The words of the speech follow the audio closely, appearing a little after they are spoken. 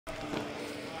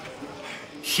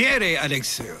Here,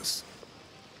 Alexios.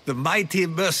 The mighty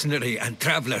mercenary and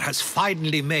traveler has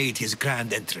finally made his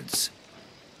grand entrance.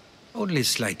 Only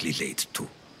slightly late, too.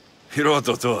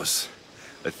 Herodotus.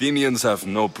 Athenians have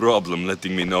no problem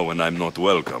letting me know when I'm not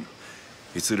welcome.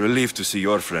 It's a relief to see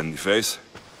your friendly face.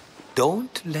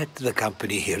 Don't let the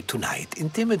company here tonight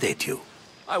intimidate you.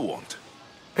 I won't.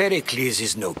 Pericles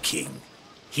is no king.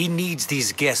 He needs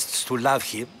these guests to love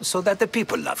him so that the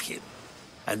people love him.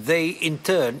 And they, in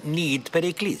turn, need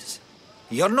Pericles.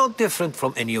 You're no different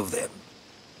from any of them.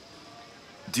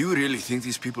 Do you really think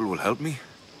these people will help me?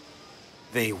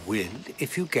 They will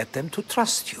if you get them to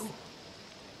trust you.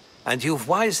 And you've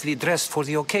wisely dressed for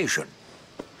the occasion.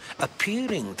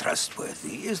 Appearing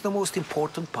trustworthy is the most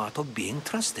important part of being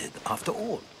trusted, after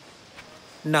all.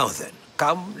 Now then,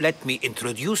 come, let me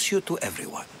introduce you to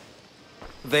everyone.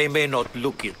 They may not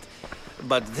look it,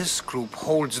 but this group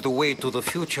holds the way to the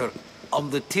future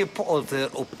on the tip of their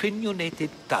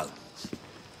opinionated tongues.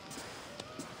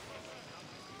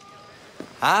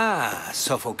 Ah,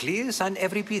 Sophocles and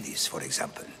Euripides, for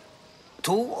example.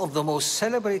 Two of the most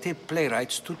celebrated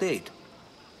playwrights to date.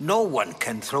 No one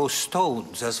can throw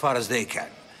stones as far as they can.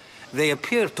 They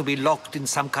appear to be locked in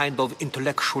some kind of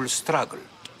intellectual struggle,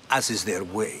 as is their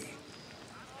way.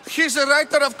 He's a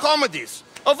writer of comedies,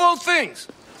 of all things.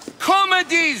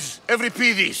 Comedies,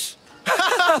 Euripides!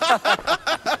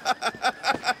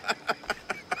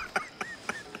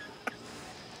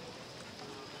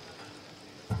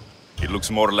 It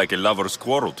looks more like a lover's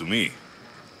quarrel to me.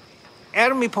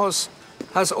 Hermippos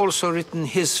has also written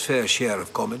his fair share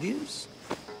of comedies.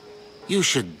 You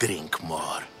should drink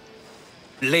more.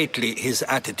 Lately, his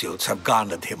attitudes have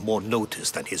garnered him more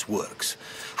notice than his works.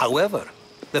 However,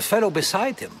 the fellow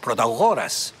beside him,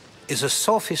 Protagoras, is a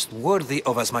sophist worthy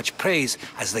of as much praise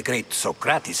as the great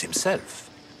Socrates himself.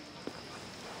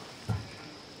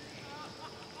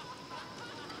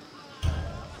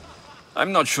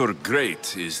 I'm not sure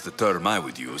great is the term I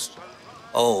would use.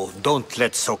 Oh, don't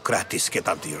let Socrates get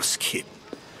under your skin.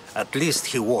 At least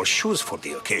he wore shoes for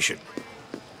the occasion.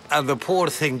 And the poor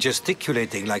thing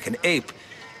gesticulating like an ape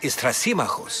is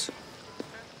Thrasymachos.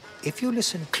 If you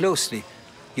listen closely,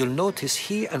 you'll notice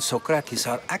he and Socrates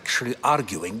are actually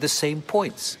arguing the same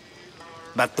points.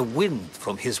 But the wind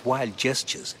from his wild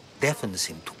gestures deafens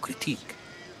him to critique.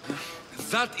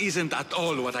 That isn't at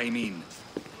all what I mean.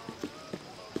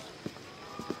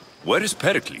 Where is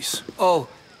Pericles? Oh,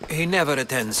 he never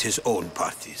attends his own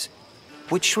parties.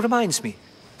 Which reminds me,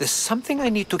 there's something I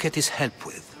need to get his help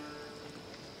with.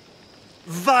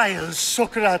 Vile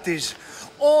Socrates,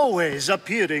 always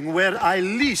appearing where I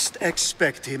least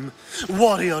expect him.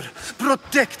 Warrior,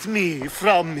 protect me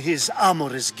from his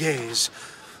amorous gaze.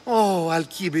 Oh,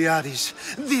 Alcibiades,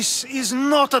 this is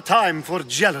not a time for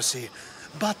jealousy,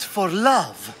 but for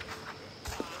love.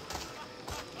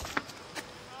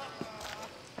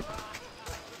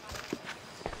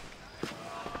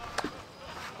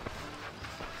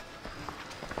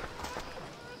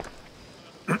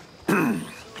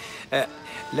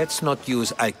 Let's not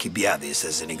use Alcibiades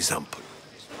as an example.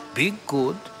 Be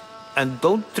good, and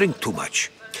don't drink too much.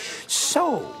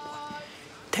 So,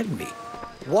 tell me,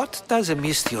 what does a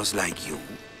Misthios like you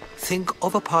think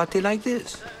of a party like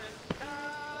this?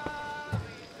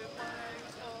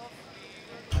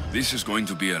 This is going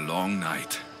to be a long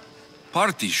night.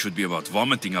 Parties should be about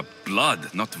vomiting up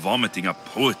blood, not vomiting up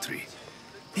poetry.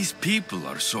 These people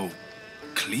are so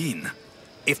clean.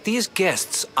 If these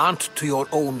guests aren't to your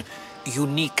own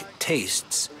unique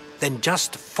tastes, then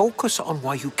just focus on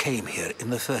why you came here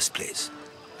in the first place.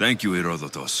 Thank you,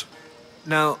 Herodotus.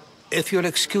 Now, if you'll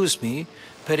excuse me,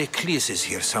 Pericles is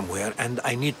here somewhere, and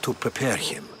I need to prepare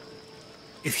him.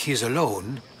 If he's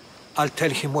alone, I'll tell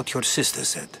him what your sister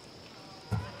said.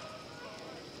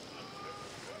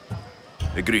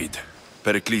 Agreed.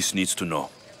 Pericles needs to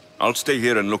know. I'll stay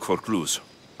here and look for clues.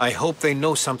 I hope they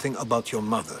know something about your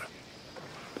mother.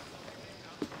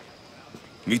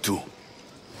 Me too.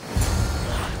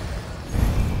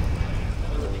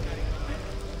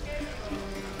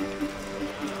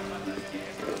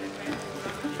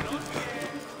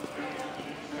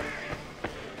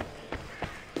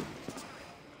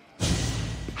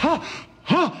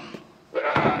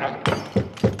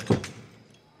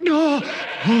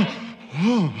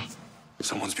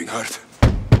 Someone's being hurt.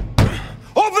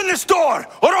 Open this door,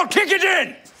 or I'll kick it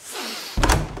in!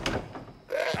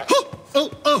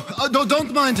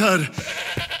 Don't mind her.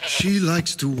 She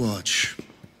likes to watch.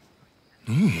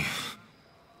 Oh,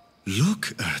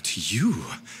 look at you.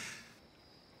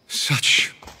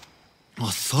 Such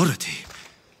authority,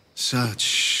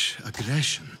 such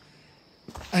aggression.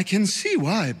 I can see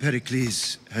why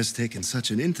Pericles has taken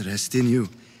such an interest in you.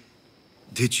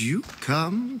 Did you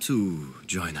come to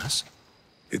join us?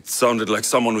 It sounded like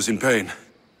someone was in pain.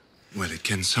 Well, it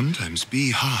can sometimes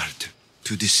be hard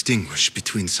to distinguish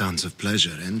between sounds of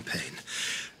pleasure and pain.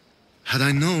 Had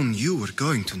I known you were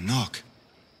going to knock,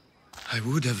 I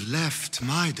would have left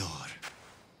my door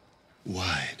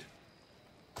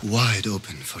wide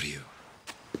open for you.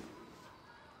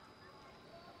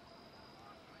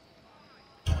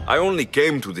 I only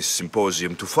came to this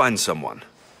symposium to find someone.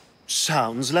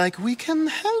 Sounds like we can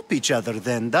help each other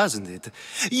then, doesn't it?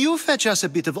 You fetch us a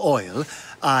bit of oil,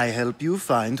 I help you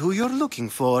find who you're looking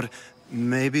for.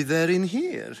 Maybe they're in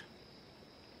here.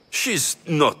 She's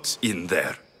not in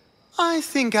there. I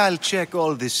think I'll check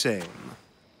all the same.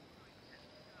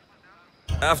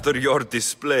 After your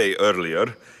display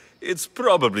earlier, it's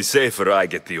probably safer I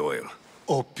get the oil.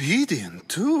 Obedient,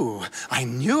 too. I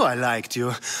knew I liked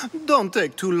you. Don't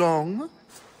take too long.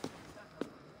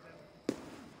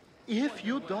 If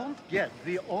you don't get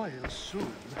the oil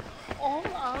soon, all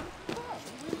our fun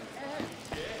will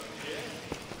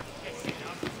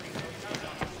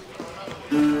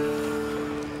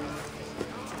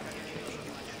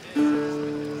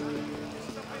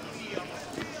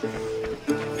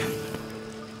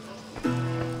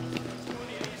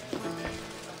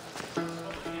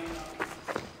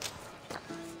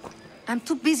I'm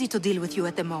too busy to deal with you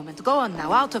at the moment. Go on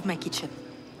now, out of my kitchen.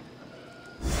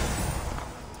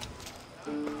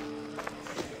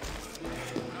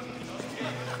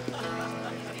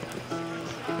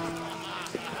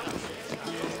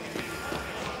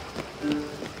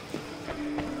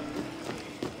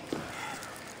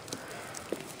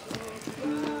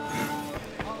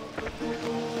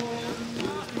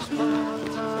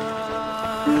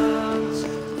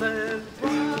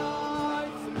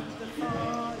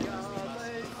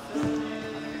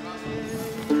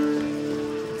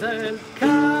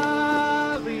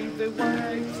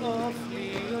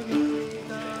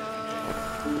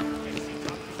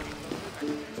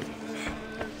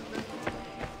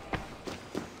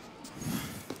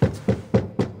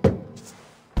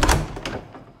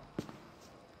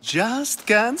 Just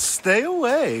can't stay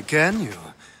away, can you?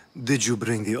 Did you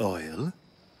bring the oil?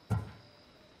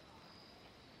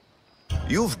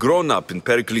 You've grown up in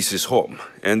Pericles' home,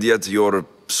 and yet you're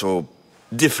so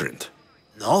different.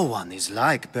 No one is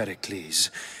like Pericles,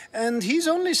 and he's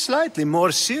only slightly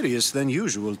more serious than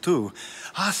usual, too.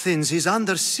 Athens is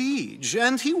under siege,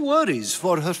 and he worries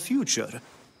for her future.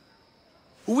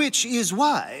 Which is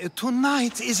why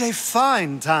tonight is a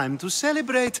fine time to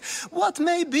celebrate what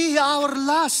may be our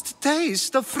last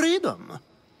taste of freedom.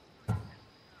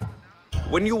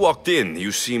 When you walked in,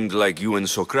 you seemed like you and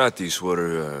Socrates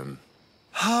were,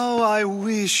 How I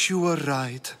wish you were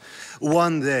right.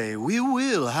 One day we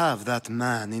will have that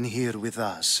man in here with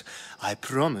us. I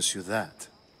promise you that.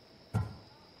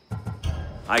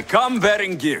 I come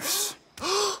bearing gifts.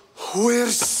 We're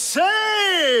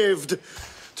saved!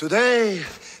 Today,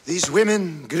 these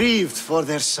women grieved for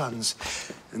their sons,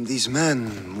 and these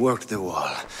men worked the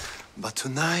wall. But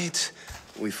tonight,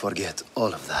 we forget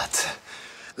all of that.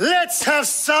 Let's have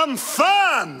some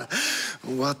fun!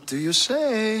 What do you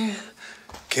say?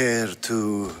 Care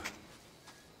to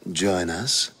join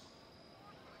us?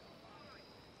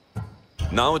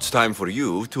 Now it's time for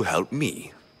you to help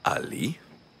me, Ali.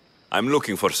 I'm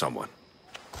looking for someone.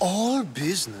 All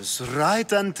business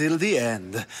right until the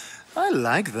end. I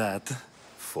like that.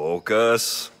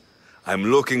 Focus. I'm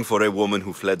looking for a woman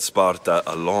who fled Sparta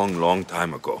a long, long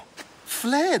time ago.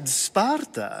 Fled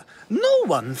Sparta? No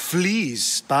one flees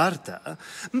Sparta.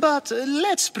 But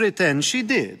let's pretend she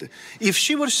did. If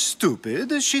she were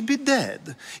stupid, she'd be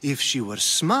dead. If she were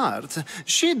smart,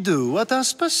 she'd do what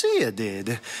Aspasia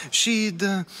did. She'd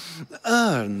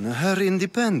earn her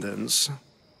independence.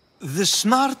 The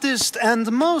smartest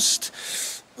and most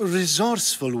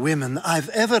resourceful women I've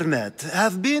ever met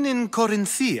have been in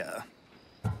Corinthia.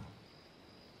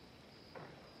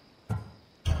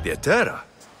 Pietera?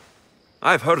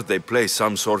 I've heard they play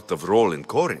some sort of role in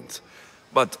Corinth,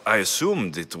 but I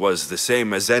assumed it was the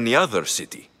same as any other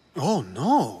city. Oh,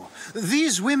 no.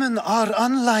 These women are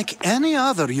unlike any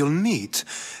other you'll meet.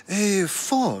 A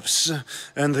force,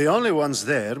 and the only ones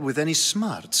there with any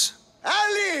smarts.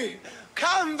 Ali!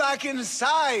 Come back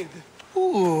inside!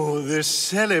 Ooh, the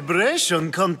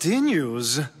celebration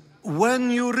continues. When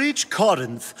you reach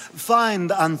Corinth, find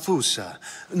Anthusa.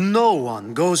 No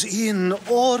one goes in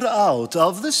or out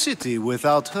of the city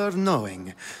without her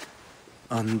knowing.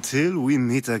 Until we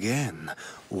meet again,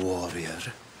 warrior.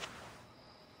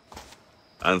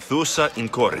 Anthusa in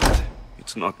Corinth.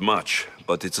 It's not much,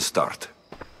 but it's a start.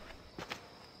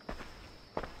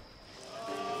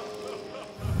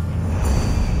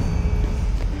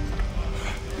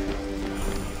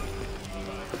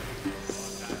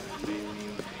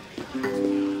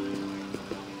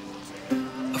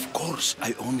 course,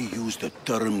 I only use the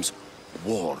terms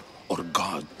war or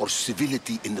God or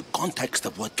civility in the context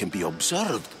of what can be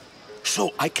observed. So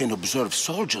I can observe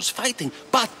soldiers fighting,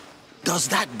 but does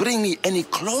that bring me any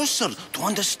closer to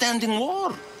understanding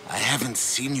war? I haven't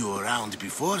seen you around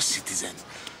before, citizen.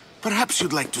 Perhaps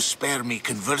you'd like to spare me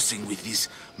conversing with this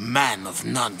man of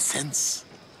nonsense?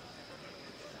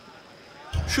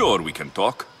 Sure, we can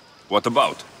talk. What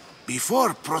about?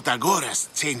 Before Protagoras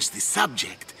changed the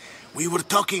subject, we were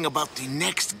talking about the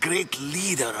next great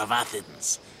leader of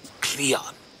Athens,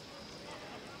 Cleon.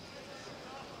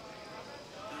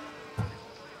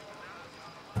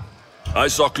 I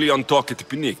saw Cleon talk at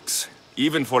picnics.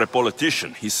 Even for a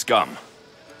politician, he's scum.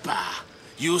 Bah,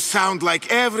 you sound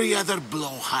like every other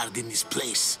blowhard in this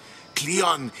place.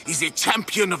 Cleon is a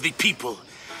champion of the people,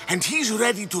 and he's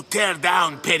ready to tear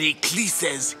down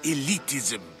Pericles'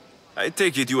 elitism. I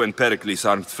take it you and Pericles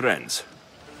aren't friends.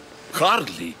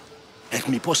 Hardly.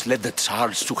 Hermippos led the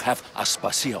Tsars to have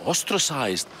Aspasia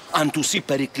ostracized and to see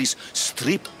Pericles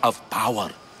stripped of power.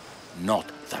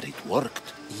 Not that it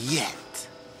worked. Yet.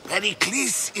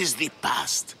 Pericles is the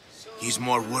past. He's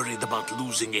more worried about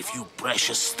losing a few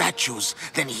precious statues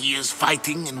than he is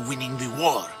fighting and winning the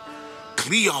war.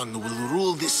 Cleon will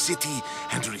rule this city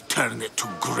and return it to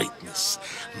greatness.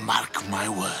 Mark my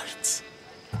words.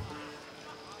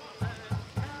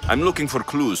 I'm looking for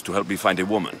clues to help me find a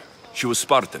woman. She was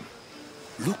Spartan.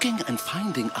 Looking and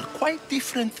finding are quite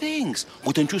different things,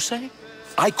 wouldn't you say?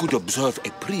 I could observe a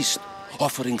priest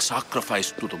offering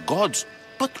sacrifice to the gods,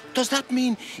 but does that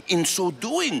mean, in so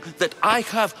doing, that I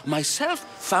have myself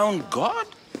found God?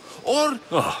 Or...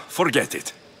 Oh, forget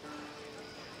it.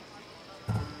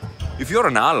 If you're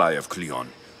an ally of Cleon,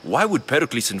 why would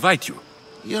Pericles invite you?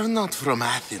 You're not from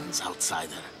Athens,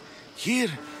 outsider.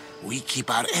 Here, we keep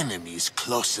our enemies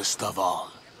closest of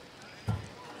all.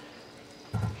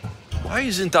 Why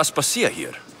isn't Aspasia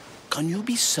here? Can you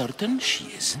be certain she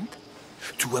isn't?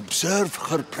 To observe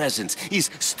her presence is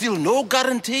still no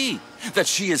guarantee that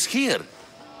she is here.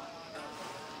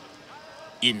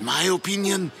 In my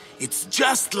opinion, it's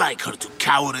just like her to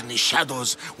cower in the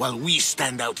shadows while we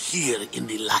stand out here in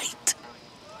the light.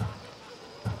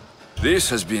 This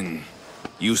has been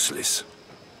useless.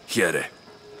 Here.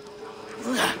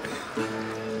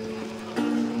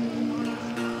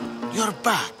 You're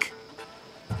back.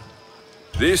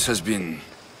 This has been...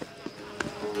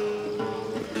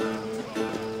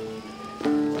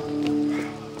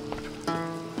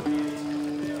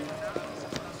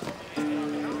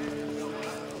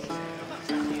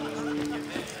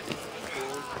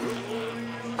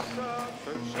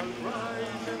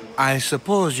 I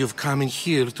suppose you've come in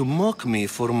here to mock me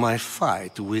for my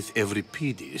fight with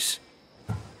Euripides.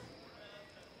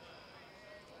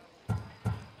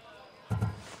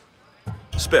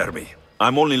 Spare me.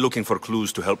 I'm only looking for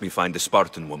clues to help me find a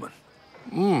Spartan woman.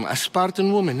 A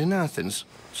Spartan woman in Athens.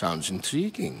 Sounds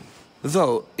intriguing.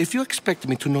 Though, if you expect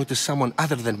me to notice someone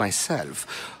other than myself,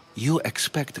 you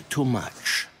expect too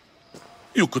much.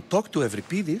 You could talk to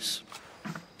Euripides.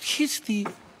 He's the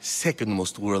second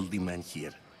most worldly man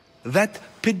here. That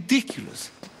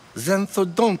pediculous,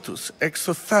 Xanthodontus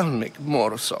exophthalmic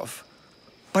Morosov.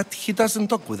 But he doesn't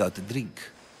talk without a drink.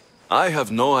 I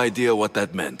have no idea what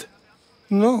that meant.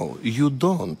 No, you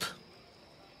don't.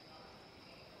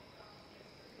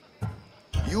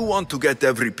 You want to get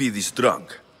Euripides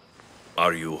drunk.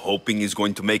 Are you hoping he's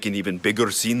going to make an even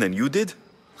bigger scene than you did?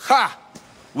 Ha!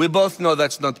 We both know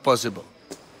that's not possible.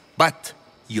 But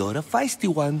you're a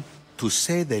feisty one, to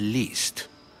say the least.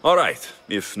 All right.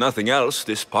 If nothing else,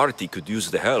 this party could use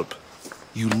the help.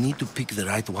 You'll need to pick the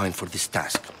right wine for this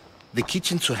task. The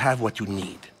kitchen should have what you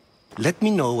need. Let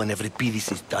me know when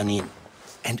Euripides is done in,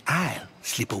 and I'll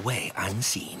slip away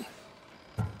unseen.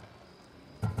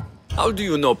 How do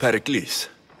you know Pericles?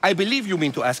 I believe you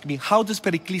mean to ask me, how does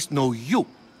Pericles know you?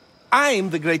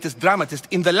 I'm the greatest dramatist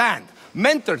in the land,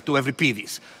 mentor to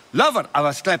Euripides, lover of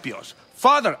Asklepios,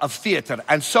 father of theater,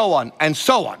 and so on, and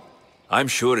so on. I'm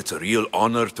sure it's a real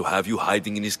honor to have you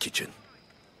hiding in his kitchen.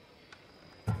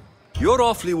 You're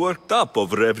awfully worked up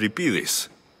over Euripides.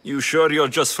 You sure you're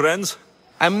just friends?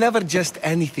 I'm never just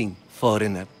anything,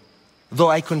 foreigner. Though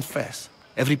I confess,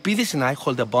 Euripides and I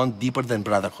hold a bond deeper than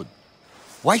brotherhood.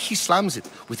 Why he slams it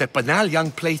with a banal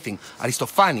young plaything,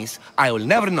 Aristophanes, I will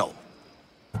never know.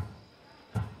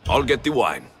 I'll get the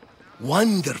wine.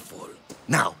 Wonderful.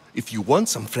 Now, if you want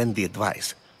some friendly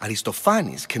advice,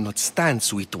 Aristophanes cannot stand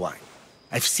sweet wine.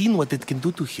 I've seen what it can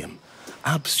do to him.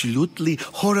 Absolutely,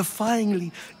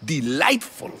 horrifyingly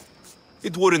delightful.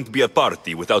 It wouldn't be a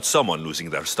party without someone losing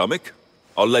their stomach.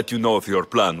 I'll let you know if your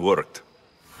plan worked.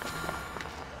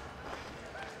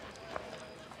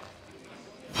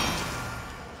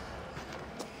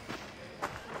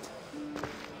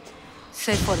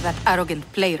 said for that arrogant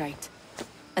playwright.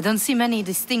 I don't see many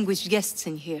distinguished guests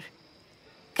in here.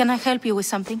 Can I help you with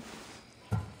something?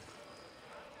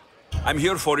 I'm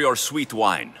here for your sweet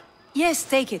wine. Yes,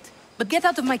 take it. But get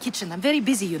out of my kitchen. I'm very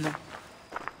busy, you know.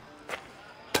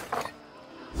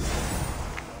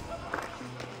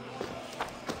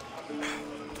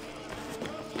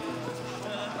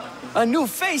 A new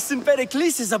face in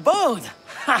Pericles' abode!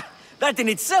 Ha! That in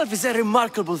itself is a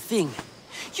remarkable thing.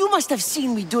 You must have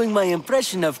seen me doing my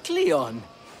impression of Cleon.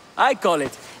 I call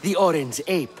it the Orange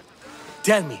Ape.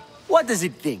 Tell me, what does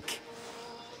it think?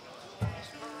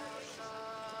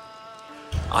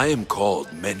 I am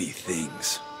called many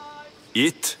things.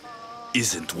 It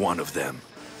isn't one of them.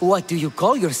 What do you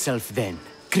call yourself then?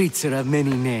 Creature of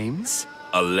many names?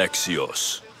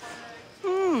 Alexios.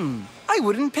 I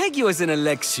wouldn't peg you as an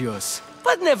Alexios.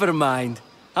 But never mind.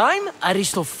 I'm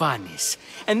Aristophanes,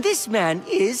 and this man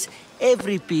is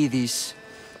Euripides.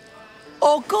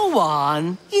 Oh, go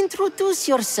on. Introduce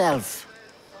yourself.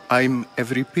 I'm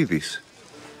Euripides.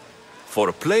 For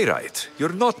a playwright,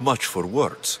 you're not much for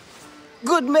words.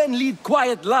 Good men lead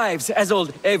quiet lives, as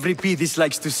old Euripides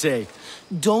likes to say.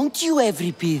 Don't you,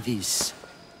 Euripides?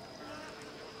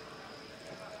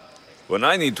 When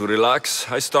I need to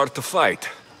relax, I start to fight.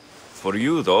 For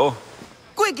you, though...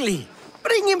 Quickly!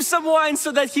 Bring him some wine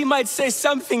so that he might say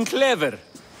something clever.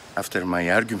 After my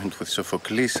argument with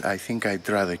Sophocles, I think I'd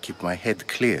rather keep my head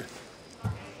clear.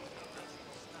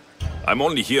 I'm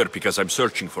only here because I'm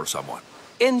searching for someone.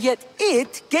 And yet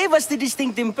it gave us the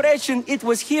distinct impression it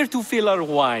was here to fill our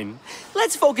wine.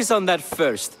 Let's focus on that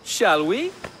first, shall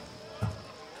we?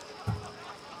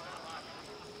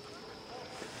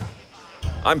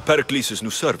 I'm Pericles'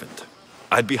 new servant.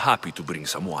 I'd be happy to bring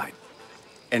some wine.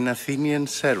 An Athenian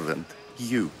servant,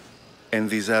 you. And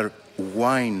these are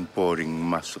wine-pouring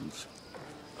muscles.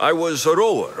 I was a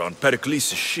rower on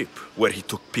Pericles' ship, where he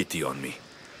took pity on me.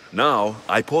 Now,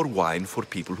 I pour wine for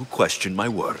people who question my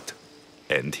word.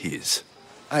 And his.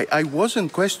 I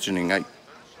wasn't questioning.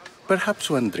 Perhaps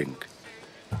one drink.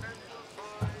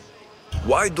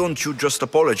 Why don't you just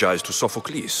apologize to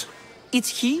Sophocles?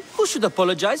 It's he who should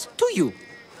apologize to you.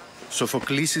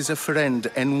 Sophocles is a friend,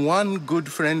 and one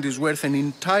good friend is worth an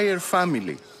entire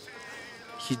family.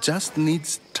 He just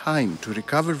needs time to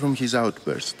recover from his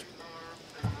outburst.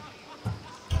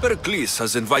 Pericles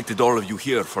has invited all of you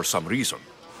here for some reason.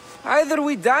 Either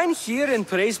we dine here and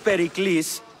praise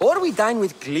Pericles, or we dine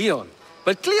with Cleon.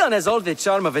 But Cleon has all the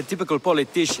charm of a typical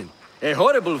politician. A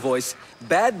horrible voice,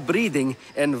 bad breeding,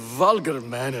 and vulgar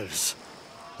manners.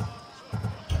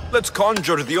 Let's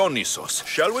conjure Dionysos,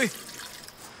 shall we?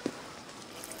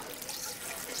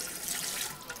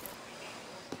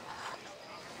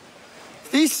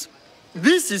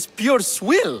 This is pure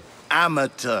swill.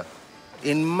 Amateur.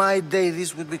 In my day,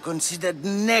 this would be considered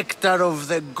nectar of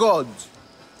the gods.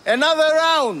 Another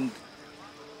round!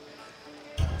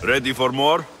 Ready for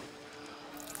more?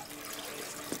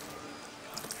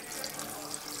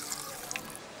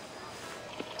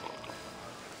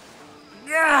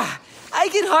 I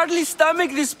can hardly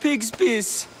stomach this pig's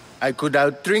piss. I could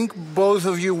outdrink both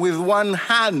of you with one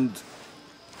hand.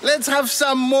 Let's have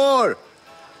some more!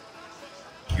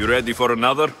 You ready for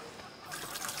another?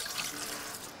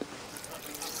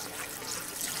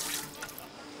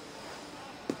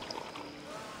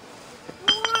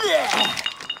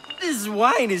 This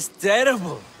wine is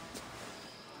terrible.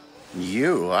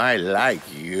 I like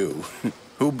you.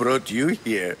 Who brought you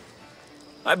here?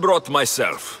 I brought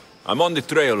myself. I'm on the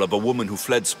trail of a woman who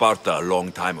fled Sparta a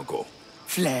long time ago.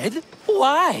 Fled?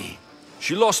 Why?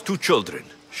 She lost 2 children.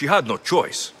 She had no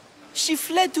choice. She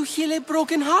fled to heal a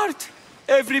broken heart.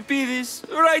 Euripides,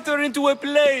 write her into a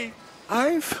play.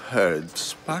 I've heard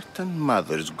Spartan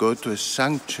mothers go to a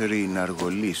sanctuary in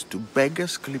Argolis to beg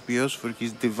Asklepios for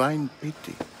his divine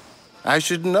pity. I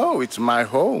should know, it's my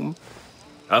home.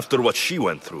 After what she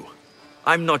went through,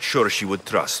 I'm not sure she would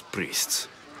trust priests.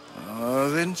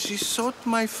 Then she sought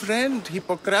my friend,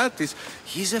 Hippocrates.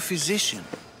 He's a physician,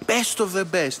 best of the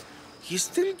best. He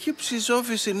still keeps his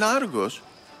office in Argos.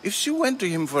 If she went to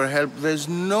him for help, there's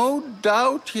no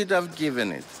doubt he'd have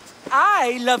given it.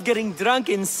 I love getting drunk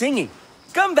and singing.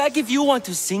 Come back if you want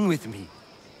to sing with me.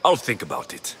 I'll think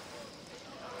about it.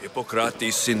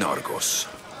 Hippocrates in Argos.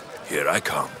 Here I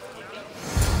come.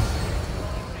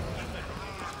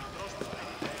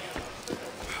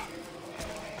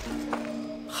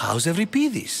 How's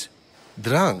Euripides?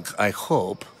 Drunk, I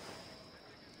hope.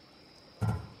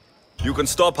 You can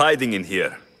stop hiding in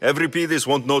here. Euripides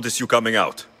won't notice you coming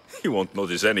out. He won't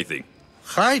notice anything.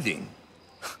 Hiding?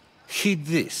 Heed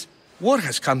this. War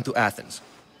has come to Athens.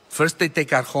 First they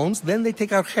take our homes, then they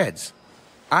take our heads.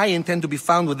 I intend to be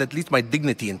found with at least my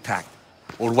dignity intact.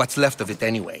 Or what's left of it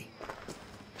anyway.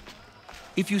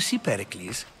 If you see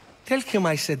Pericles, tell him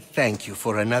I said thank you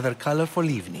for another colorful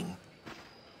evening.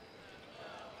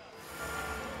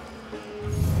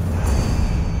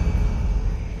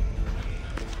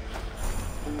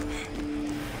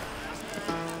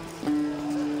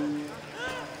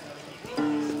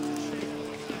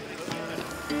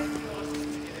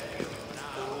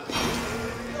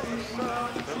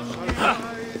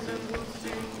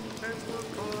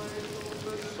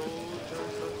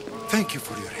 Thank you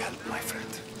for your help, my friend.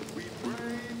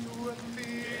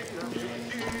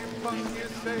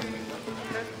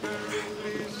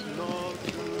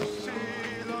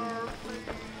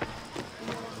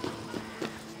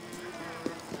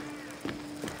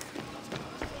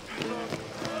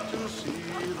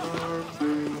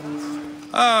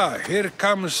 Ah, here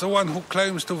comes the one who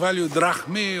claims to value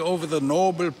drachmae over the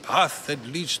noble path that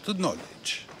leads to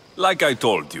knowledge. Like I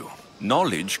told you,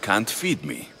 knowledge can't feed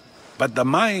me. But the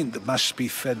mind must be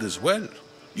fed as well.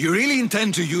 You really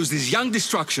intend to use this young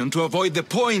destruction to avoid the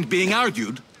point being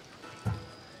argued?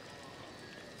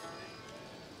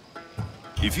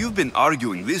 If you've been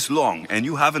arguing this long and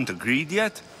you haven't agreed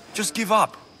yet, just give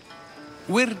up.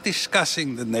 We're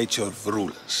discussing the nature of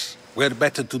rulers. Where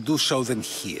better to do so than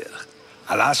here?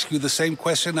 I'll ask you the same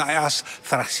question I asked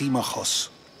Thrasymachos.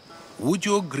 Would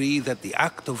you agree that the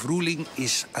act of ruling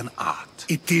is an art?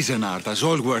 It is an art, as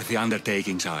all worthy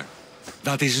undertakings are.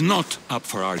 That is not up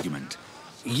for argument.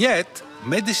 Yet,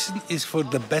 medicine is for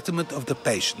the betterment of the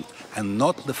patient, and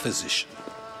not the physician.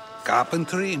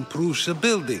 Carpentry improves the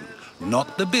building,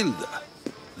 not the builder.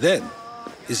 Then,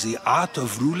 is the art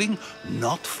of ruling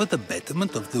not for the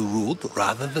betterment of the ruled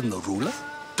rather than the ruler?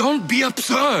 Don't be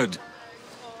absurd!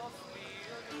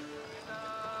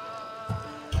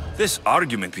 This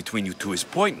argument between you two is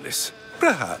pointless.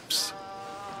 Perhaps.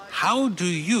 How do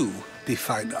you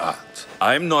define art?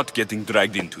 I'm not getting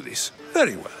dragged into this.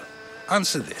 Very well.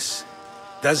 Answer this.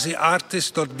 Does the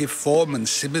artist not give form and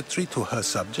symmetry to her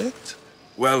subject?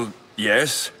 Well,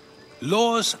 yes.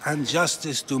 Laws and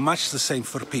justice do much the same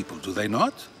for people, do they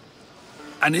not?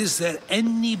 And is there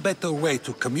any better way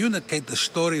to communicate the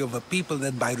story of a people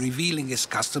than by revealing its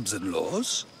customs and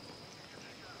laws?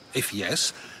 If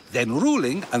yes, then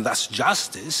ruling, and thus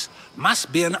justice,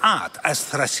 must be an art, as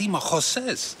Thrasymachos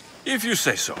says. If you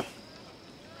say so.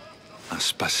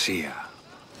 Aspasia.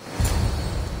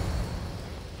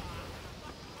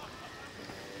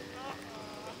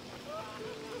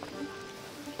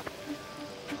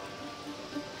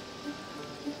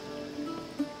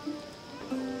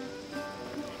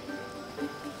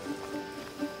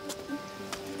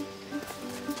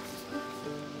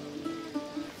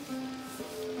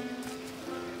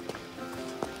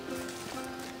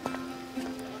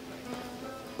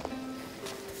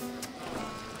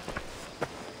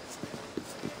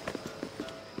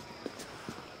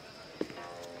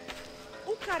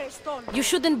 You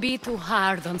shouldn't be too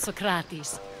hard on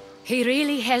Socrates. He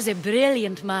really has a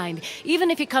brilliant mind,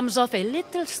 even if he comes off a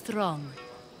little strong.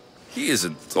 He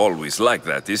isn't always like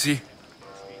that, is he?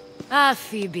 Ah,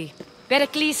 Phoebe.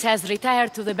 Pericles has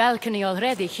retired to the balcony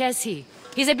already, has he?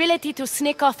 His ability to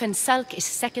sneak off and sulk is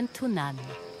second to none.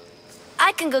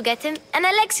 I can go get him, and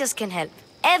Alexios can help.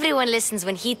 Everyone listens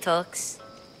when he talks.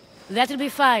 That'll be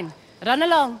fine. Run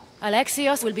along.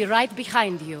 Alexios will be right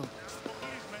behind you.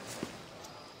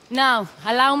 Now,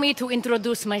 allow me to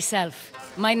introduce myself.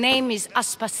 My name is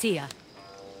Aspasia.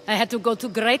 I had to go to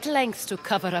great lengths to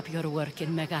cover up your work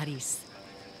in Megaris.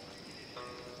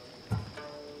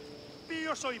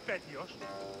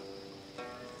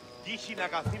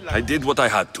 I did what I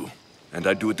had to, and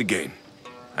I do it again.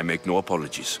 I make no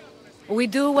apologies. We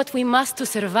do what we must to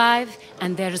survive,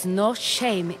 and there's no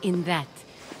shame in that.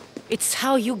 It's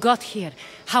how you got here,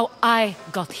 how I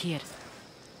got here.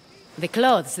 The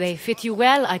clothes, they fit you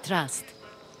well, I trust.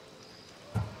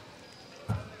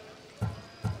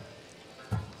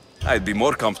 I'd be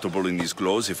more comfortable in these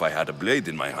clothes if I had a blade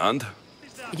in my hand.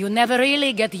 You never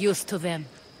really get used to them.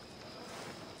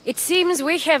 It seems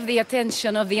we have the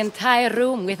attention of the entire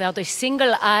room without a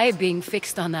single eye being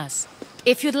fixed on us.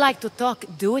 If you'd like to talk,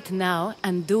 do it now,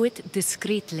 and do it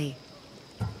discreetly.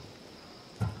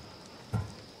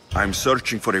 I'm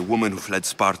searching for a woman who fled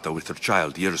Sparta with her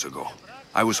child years ago.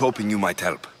 I was hoping you might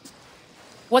help.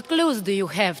 What clues do you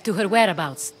have to her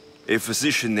whereabouts? A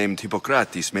physician named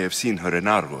Hippocrates may have seen her in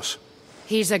Argos.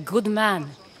 He's a good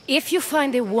man. If you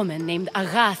find a woman named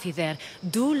Agathi there,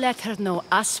 do let her know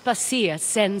Aspasia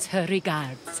sends her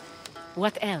regards.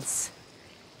 What else?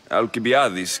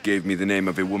 Alcibiades gave me the name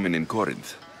of a woman in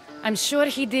Corinth. I'm sure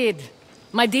he did.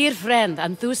 My dear friend,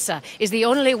 Anthusa, is the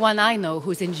only one I know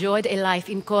who's enjoyed a life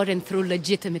in Corinth through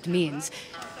legitimate means.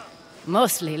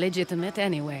 Mostly legitimate,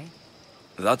 anyway.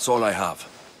 That's all I have.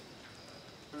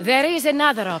 There is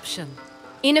another option.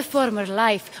 In a former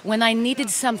life, when I needed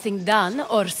something done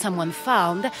or someone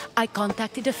found, I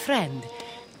contacted a friend.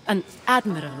 An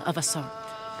admiral of a sort.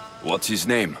 What's his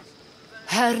name?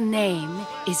 Her name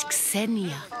is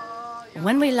Xenia.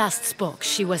 When we last spoke,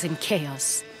 she was in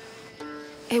chaos.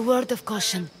 A word of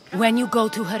caution. When you go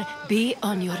to her, be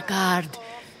on your guard.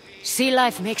 Sea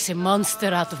life makes a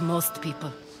monster out of most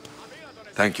people.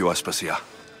 Thank you, Aspasia.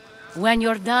 When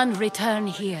you're done, return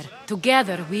here.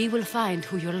 Together, we will find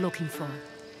who you're looking for.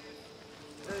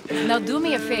 Now do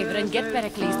me a favor and get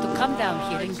Pericles to come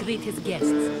down here and greet his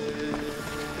guests.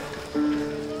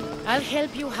 I'll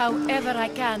help you however I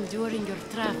can during your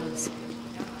travels.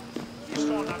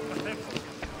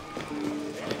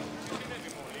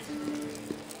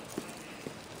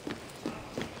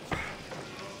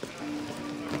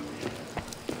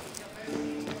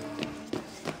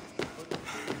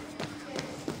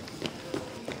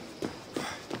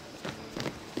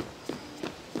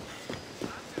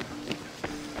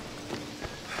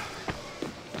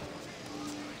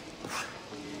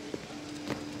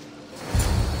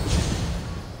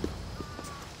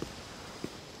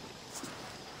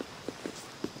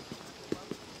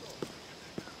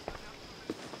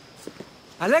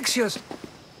 Alexios!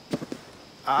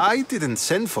 I didn't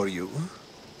send for you.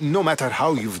 No matter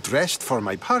how you've dressed for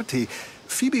my party,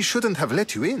 Phoebe shouldn't have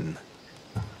let you in.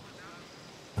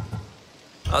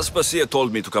 Aspasia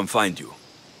told me to come find you.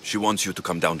 She wants you to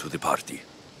come down to the party.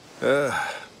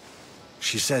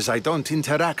 She says I don't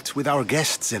interact with our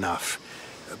guests enough.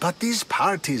 But these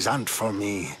parties aren't for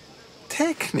me.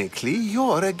 Technically,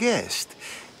 you're a guest.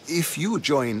 If you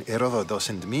join Herodotus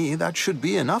and me, that should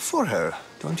be enough for her,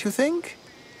 don't you think?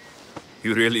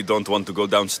 You really don't want to go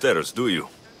downstairs, do you?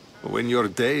 When your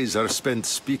days are spent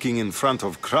speaking in front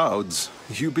of crowds,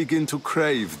 you begin to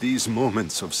crave these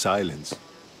moments of silence.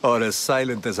 Or as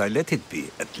silent as I let it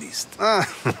be, at least.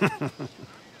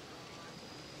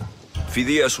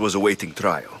 Phidias was awaiting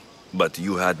trial, but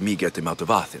you had me get him out of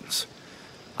Athens.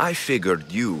 I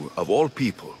figured you, of all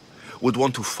people, would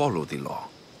want to follow the law.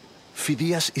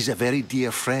 Phidias is a very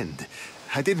dear friend.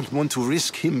 I didn't want to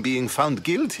risk him being found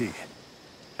guilty.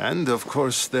 And, of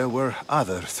course, there were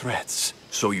other threats.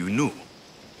 So you knew?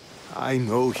 I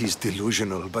know he's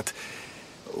delusional, but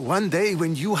one day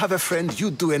when you have a friend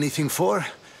you'd do anything for,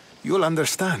 you'll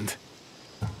understand.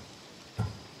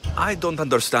 I don't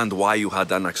understand why you had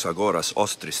Anaxagoras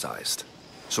ostracized.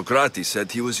 Socrates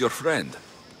said he was your friend.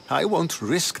 I won't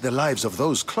risk the lives of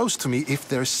those close to me if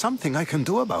there's something I can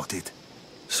do about it.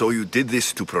 So you did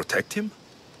this to protect him?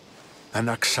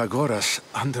 Anaxagoras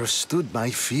understood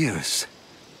my fears.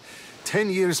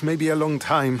 10 years may be a long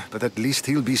time, but at least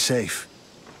he'll be safe.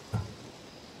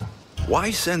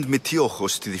 Why send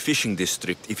Metiochos to the fishing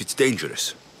district if it's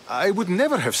dangerous? I would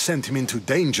never have sent him into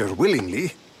danger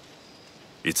willingly.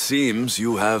 It seems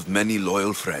you have many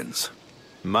loyal friends.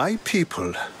 My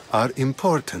people are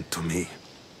important to me.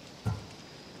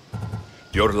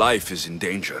 Your life is in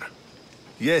danger.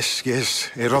 Yes,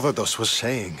 Herodotus was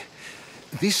saying.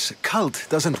 This cult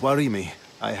doesn't worry me.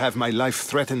 I have my life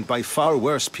threatened by far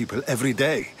worse people every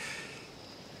day.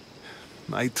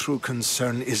 My true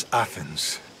concern is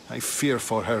Athens. I fear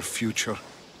for her future.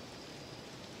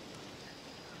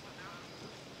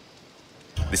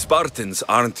 The Spartans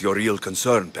aren't your real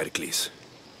concern, Pericles.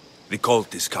 The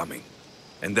cult is coming,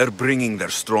 and they're bringing their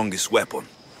strongest weapon.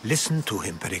 Listen to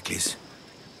him, Pericles.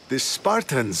 The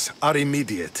Spartans are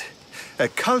immediate. A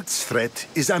cult's threat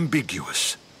is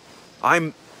ambiguous.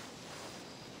 I'm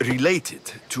related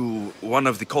to one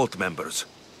of the cult members,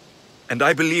 and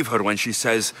I believe her when she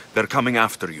says they're coming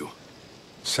after you.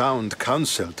 Sound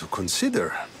counsel to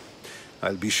consider.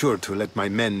 I'll be sure to let my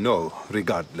men know,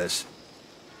 regardless.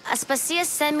 Aspasia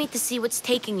sent me to see what's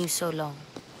taking you so long.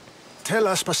 Tell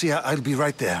Aspasia I'll be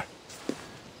right there.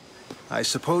 I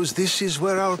suppose this is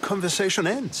where our conversation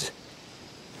ends.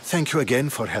 Thank you again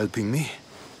for helping me.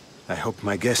 I hope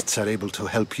my guests are able to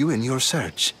help you in your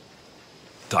search.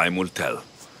 Time will tell.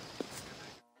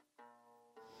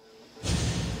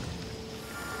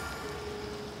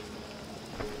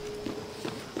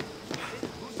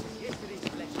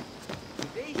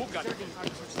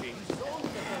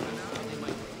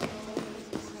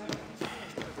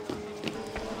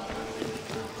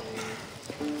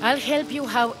 I'll help you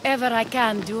however I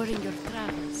can during your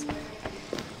travels.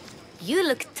 You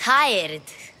look tired.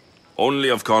 Only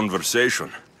of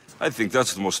conversation. I think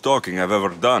that's the most talking I've ever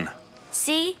done.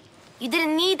 See? You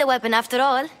didn't need the weapon after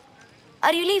all.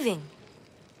 Are you leaving?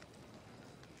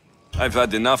 I've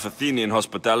had enough Athenian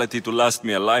hospitality to last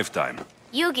me a lifetime.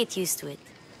 You get used to it.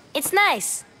 It's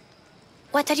nice.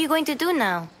 What are you going to do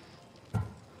now?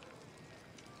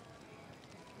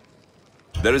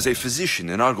 There is a physician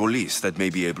in Argolis that may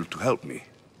be able to help me.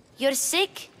 You're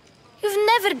sick? You've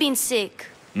never been sick.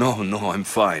 No, I'm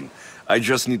fine. I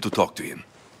just need to talk to him.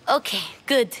 Okay,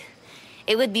 good.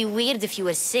 It would be weird if you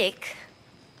were sick.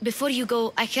 Before you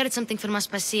go, I heard something from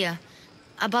Aspasia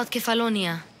about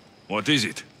Kefalonia. What is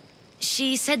it?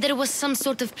 She said there was some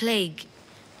sort of plague.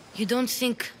 You don't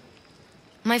think...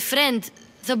 My friend,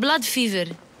 the blood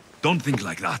fever. Don't think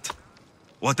like that.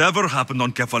 Whatever happened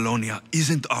on Kefalonia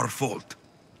isn't our fault.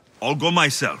 I'll go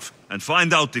myself and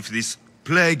find out if this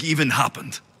plague even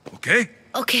happened, okay?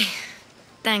 Okay,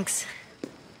 thanks.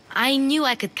 I knew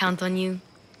I could count on you.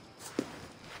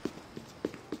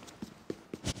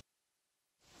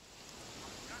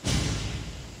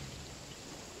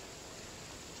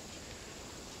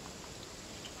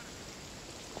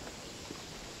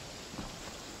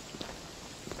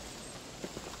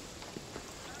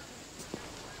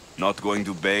 Not going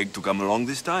to beg to come along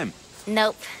this time?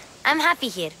 Nope. I'm happy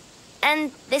here.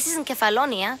 And this isn't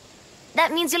Kefalonia.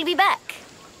 That means you'll be back.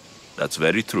 That's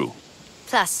very true.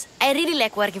 Plus, I really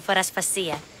like working for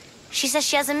Aspasia. She says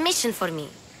she has a mission for me.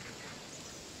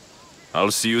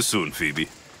 I'll see you soon, Phoebe.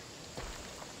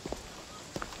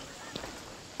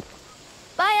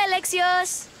 Bye,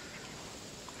 Alexios!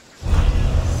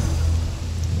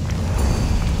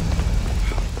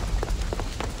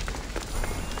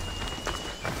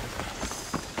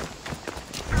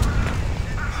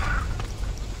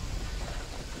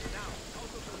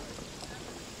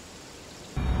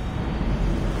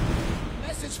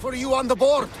 For you on the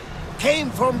board came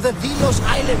from the Vilos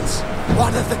Islands.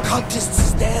 One of the cultists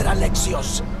is there,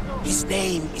 Alexios. His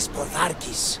name is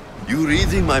Portharkis. You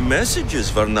reading my messages,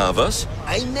 Varnavas?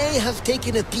 I may have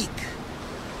taken a peek.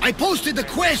 I posted the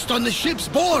quest on the ship's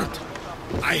board.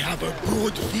 I have a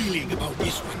good feeling about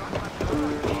this one.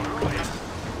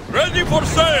 Ready for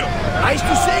sail! Nice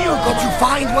to see you. Did you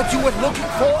find what you were looking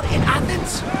for in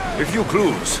Athens? A few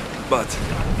clues, but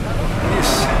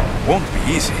this won't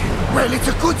be easy. Well, it's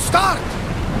a good start.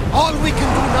 All we can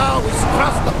do now is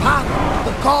trust the path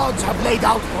the gods have laid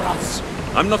out for us.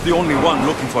 I'm not the only one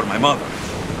looking for my mother.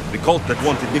 The cult that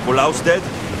wanted Nikolaos dead,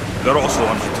 they're also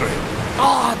on the trail.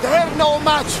 Ah, they're no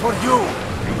match for you.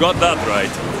 You got that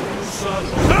right.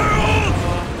 Sail!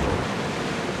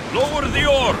 Lower the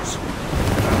oars!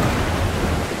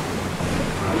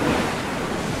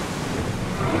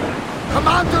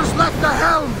 Commander's left the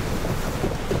helm.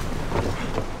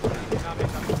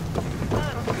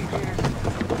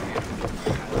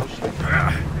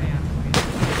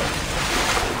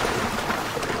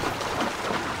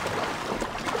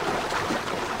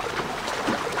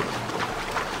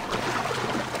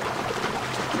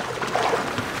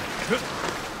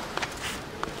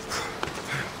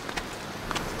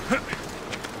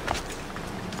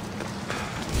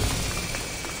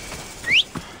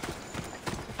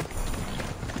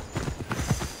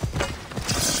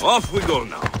 Off we go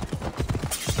now.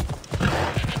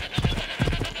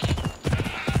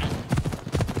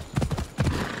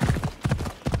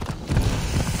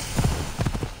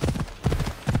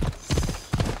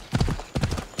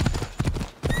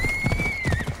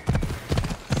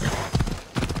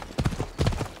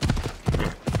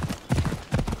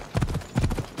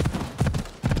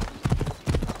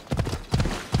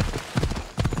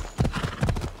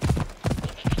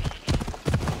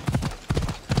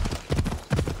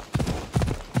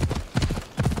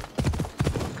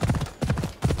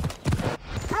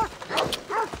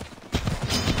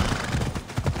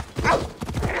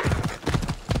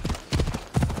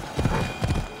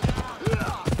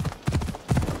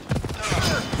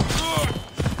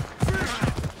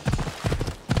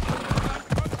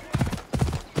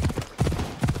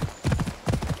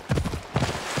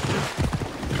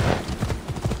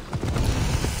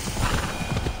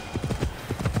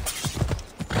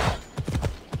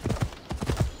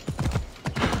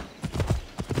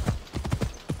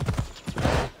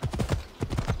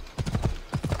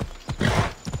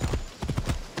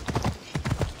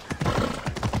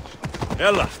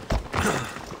 Ella.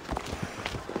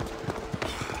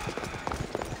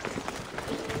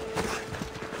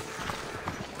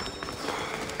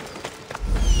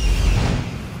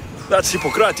 That's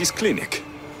Hippocrates' clinic.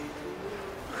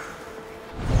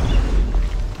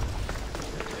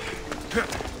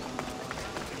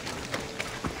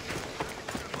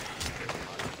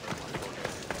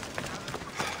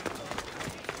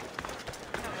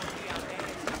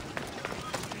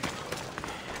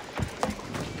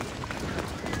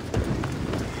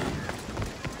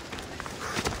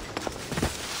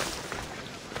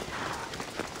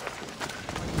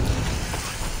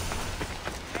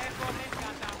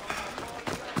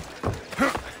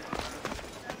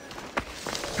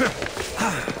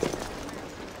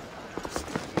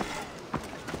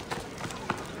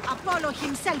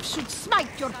 yourself should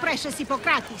smite your precious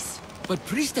Hippocrates. But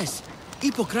priestess,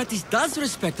 Hippocrates does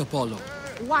respect Apollo.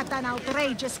 What an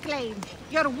outrageous claim.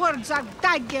 Your words are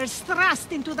daggers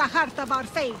thrust into the heart of our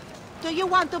faith. Do you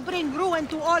want to bring ruin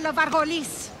to all of our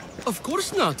holies? Of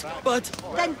course not, but...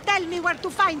 Then tell me where to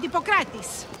find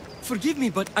Hippocrates. Forgive me,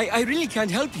 but I really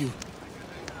can't help you.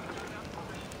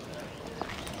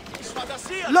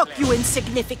 Look, you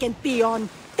insignificant peon.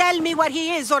 Tell me where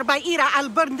he is, or by Ira, I'll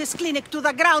burn this clinic to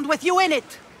the ground with you in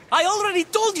it. I already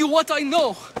told you what I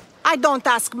know. I don't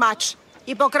ask much.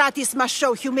 Hippocrates must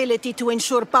show humility to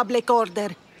ensure public order.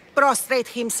 Prostrate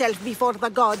himself before the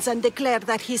gods and declare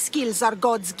that his skills are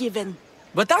God's given.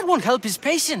 But that won't help his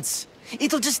patients.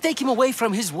 It'll just take him away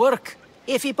from his work.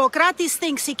 If Hippocrates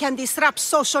thinks he can disrupt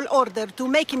social order to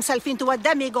make himself into a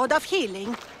demigod of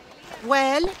healing,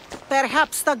 well,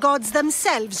 perhaps the gods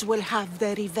themselves will have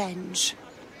their revenge.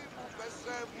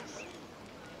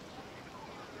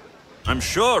 I'm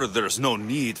sure there's no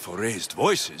need for raised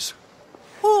voices.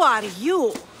 Who are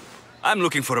you? I'm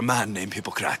looking for a man named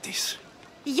Hippocrates.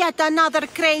 Yet another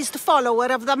crazed follower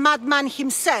of the madman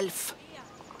himself.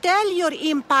 Tell your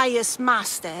impious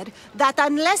master that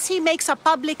unless he makes a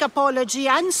public apology,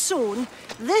 and soon,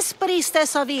 this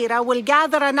priestess of Ira will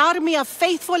gather an army of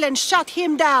faithful and shut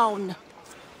him down.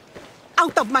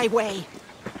 Out of my way!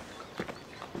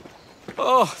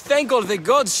 Oh, thank all the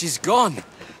gods she's gone.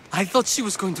 I thought she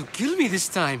was going to kill me this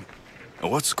time.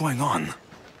 What's going on?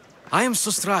 I am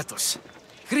Sostratos.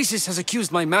 Chrysis has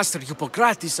accused my master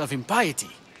Hippocrates of impiety.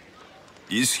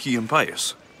 Is he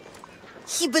impious?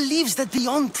 He believes that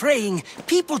beyond praying,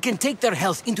 people can take their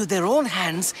health into their own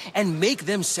hands and make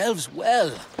themselves well.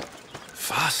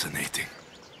 Fascinating.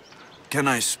 Can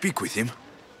I speak with him?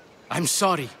 I'm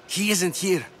sorry, he isn't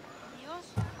here.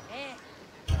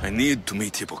 I need to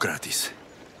meet Hippocrates.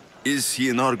 Is he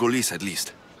in Argolis at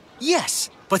least? Yes,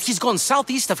 but he's gone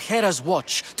southeast of Hera's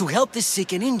watch to help the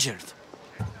sick and injured.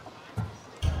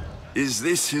 Is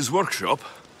this his workshop?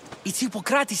 It's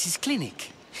Hippocrates'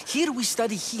 clinic. Here we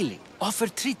study healing, offer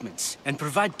treatments, and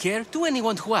provide care to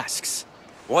anyone who asks.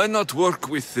 Why not work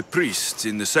with the priests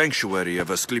in the sanctuary of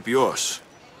Asklepios?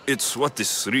 It's what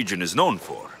this region is known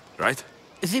for, right?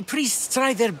 The priests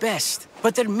try their best,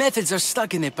 but their methods are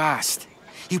stuck in the past.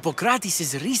 Hippocrates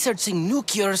is researching new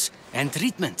cures and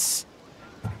treatments.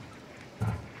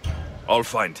 I'll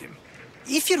find him.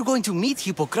 If you're going to meet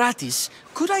Hippocrates,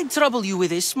 could I trouble you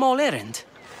with a small errand?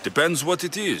 Depends what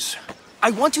it is.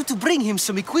 I want you to bring him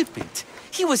some equipment.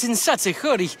 He was in such a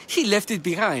hurry, he left it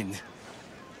behind.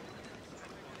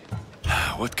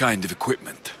 What kind of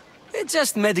equipment?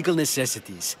 Just medical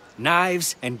necessities.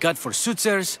 Knives and gut for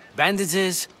sutures,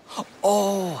 bandages.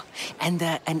 Oh, and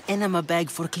an enema bag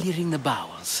for clearing the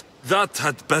bowels. That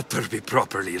had better be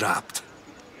properly wrapped.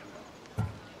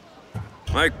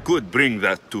 I could bring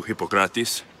that to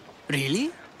Hippocrates.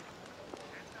 Really?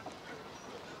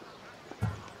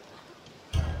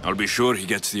 I'll be sure he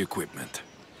gets the equipment.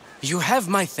 You have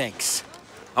my thanks.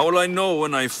 How will I know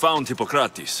when I found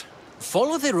Hippocrates?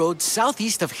 Follow the road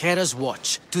southeast of Hera's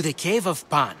watch, to the cave of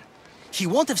Pan. He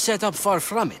won't have set up far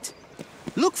from it.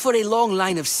 Look for a long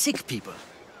line of sick people.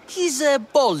 He's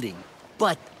balding,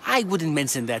 but I wouldn't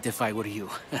mention that if I were you.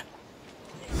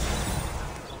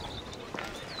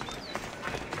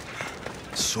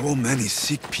 So many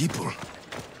sick people.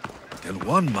 Can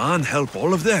one man help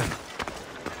all of them?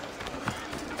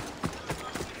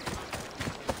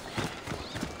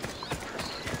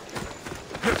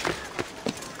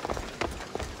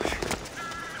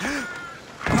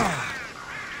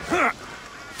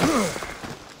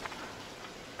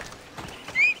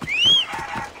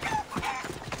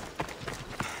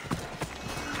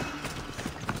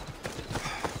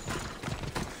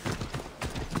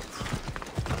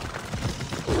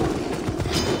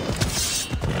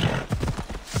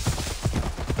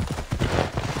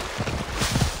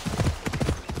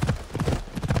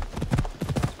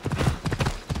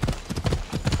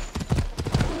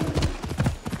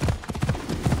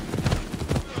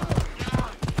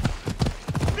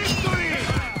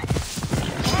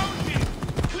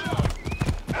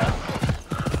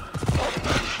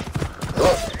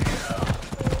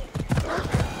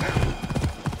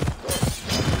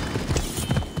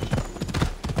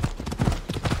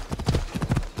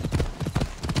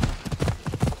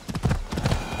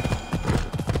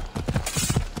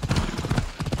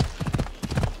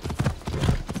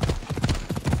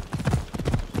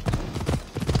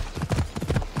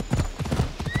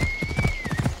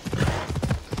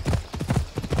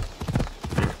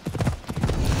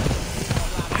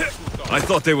 I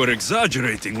thought they were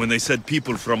exaggerating when they said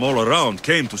people from all around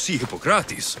came to see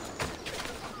Hippocrates.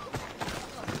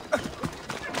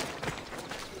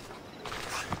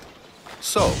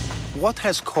 So, what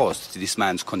has caused this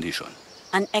man's condition?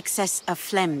 An excess of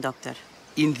phlegm, Doctor.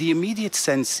 In the immediate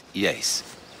sense, yes.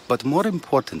 But more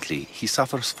importantly, he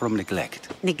suffers from neglect.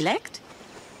 Neglect?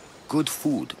 Good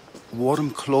food,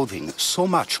 warm clothing, so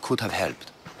much could have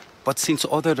helped. But since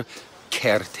other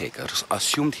caretakers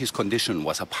assumed his condition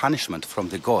was a punishment from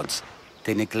the gods,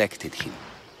 they neglected him.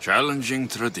 Challenging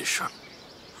tradition.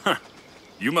 Huh.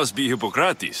 You must be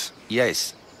Hippocrates.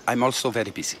 Yes, I'm also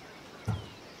very busy.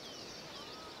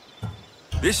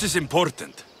 This is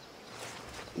important.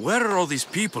 Where are all these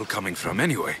people coming from,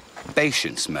 anyway?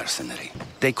 Patients, mercenary.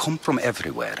 They come from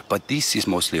everywhere, but this is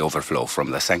mostly overflow from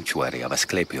the sanctuary of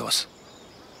Asklepios.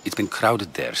 It's been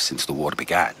crowded there since the war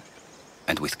began.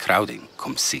 And with crowding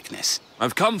comes sickness.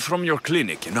 I've come from your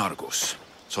clinic in Argos.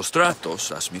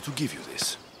 Sostratos asked me to give you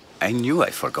this. I knew I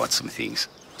forgot some things.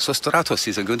 Sostratos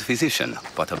is a good physician,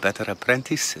 but a better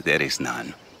apprentice there is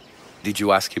none. Did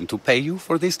you ask him to pay you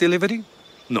for this delivery?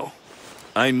 No.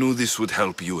 I knew this would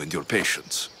help you and your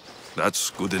patients.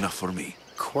 That's good enough for me.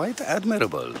 Quite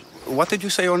admirable. What did you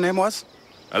say your name was?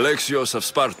 Alexios of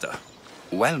Sparta.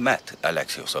 Well met,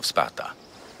 Alexios of Sparta.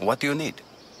 What do you need?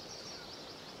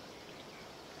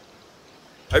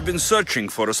 I've been searching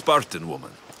for a Spartan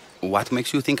woman. What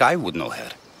makes you think I would know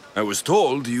her? I was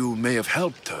told you may have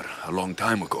helped her a long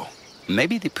time ago.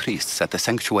 Maybe the priests at the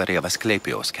sanctuary of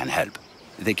Asklepios can help.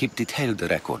 They keep detailed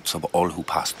records of all who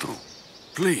passed through.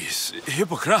 Please,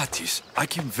 Hippocrates, I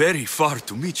came very far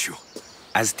to meet you.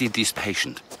 As did this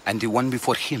patient, and the one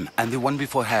before him, and the one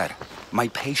before her. My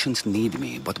patients need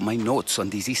me, but my notes on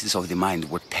diseases of the mind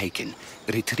were taken.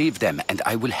 Retrieve them, and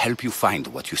I will help you find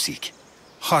what you seek.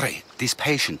 Hurry, this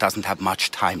patient doesn't have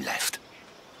much time left.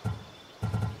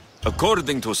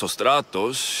 According to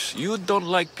Sostratos, you don't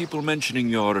like people mentioning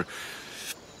your...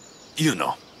 you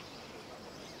know.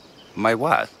 My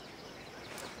what?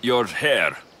 Your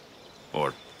hair.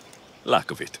 Or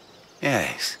lack of it.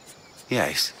 Yes,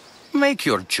 yes. Make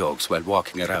your jokes while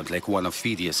walking around like one of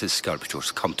Phidias'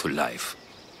 sculptures come to life.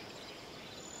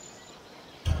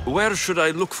 Where should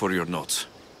I look for your notes?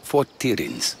 Fort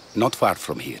Tyrins, not far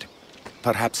from here.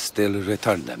 Perhaps they'll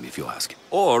return them if you ask.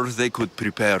 Or they could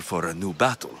prepare for a new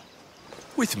battle.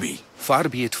 With me. Far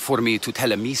be it for me to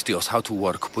tell Amistios how to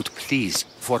work, but please,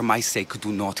 for my sake,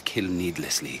 do not kill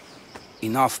needlessly.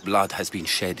 Enough blood has been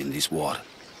shed in this war.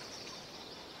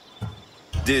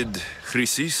 Did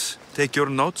크리시스 take your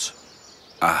notes?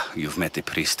 Ah, you've met the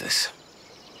priestess.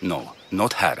 No,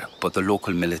 not her, but the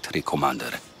local military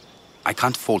commander. I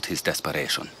can't fault his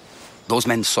desperation. Those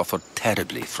men suffered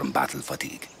terribly from battle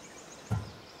fatigue.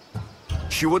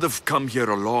 She would have come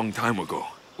here a long time ago,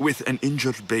 with an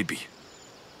injured baby.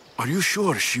 Are you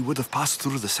sure she would have passed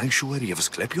through the sanctuary of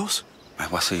Asklepios? I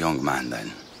was a young man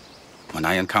then. When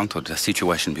I encountered a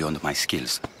situation beyond my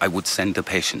skills, I would send the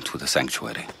patient to the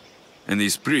sanctuary. And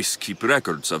these priests keep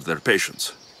records of their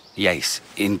patients? Yes,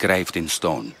 engraved in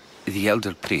stone. The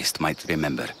elder priest might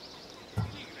remember.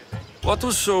 What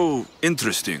was so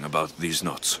interesting about these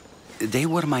notes? They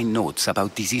were my notes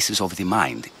about diseases of the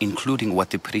mind, including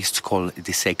what the priests call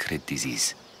the sacred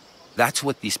disease. That's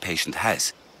what this patient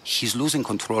has. He's losing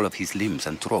control of his limbs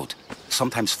and throat,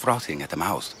 sometimes frothing at the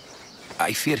mouth.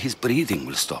 I fear his breathing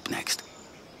will stop next.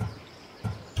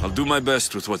 I'll do my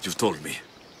best with what you've told me.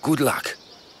 Good luck.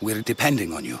 We're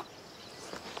depending on you.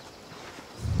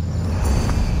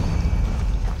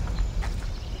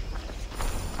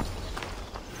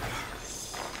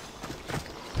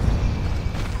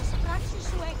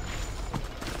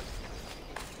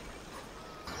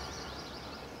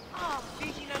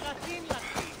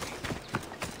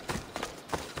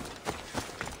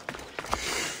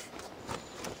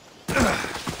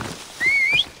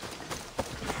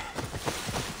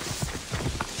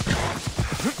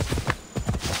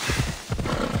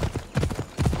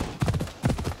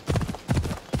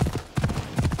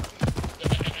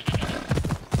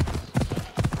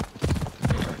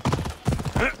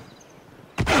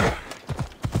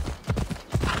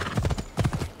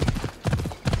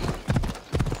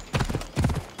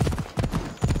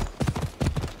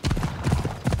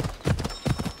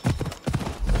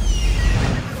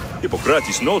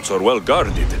 Hippocrates' notes are well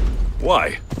guarded.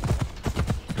 Why?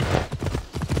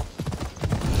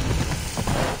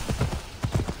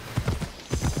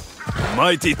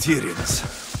 Mighty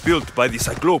Tyrians, built by the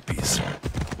Cyclopes,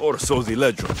 or so the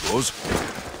legend goes.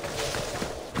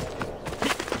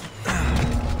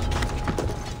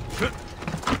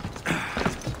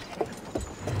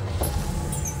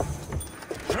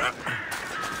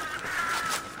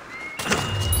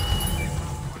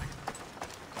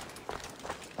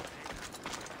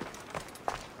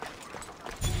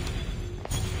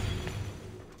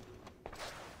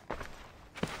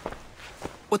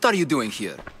 What are you doing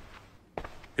here?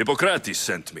 Hippocrates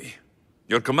sent me.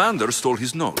 Your commander stole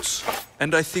his notes,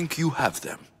 and I think you have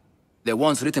them. The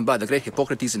ones written by the great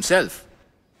Hippocrates himself.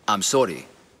 I'm sorry.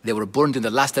 They were burned in the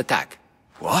last attack.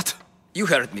 What? You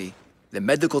heard me. The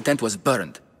medical tent was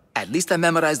burned. At least I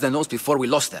memorized the notes before we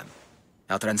lost them.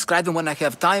 I'll transcribe them when I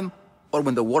have time, or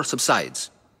when the war subsides.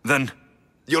 Then,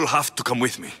 you'll have to come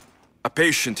with me. A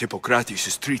patient Hippocrates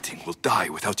is treating will die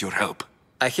without your help.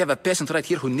 I have a patient right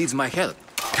here who needs my help.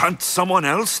 Can't someone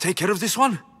else take care of this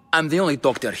one? I'm the only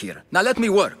doctor here. Now let me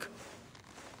work.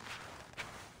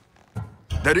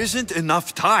 There isn't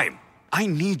enough time. I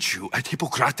need you at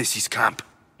Hippocrates' camp.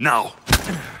 Now.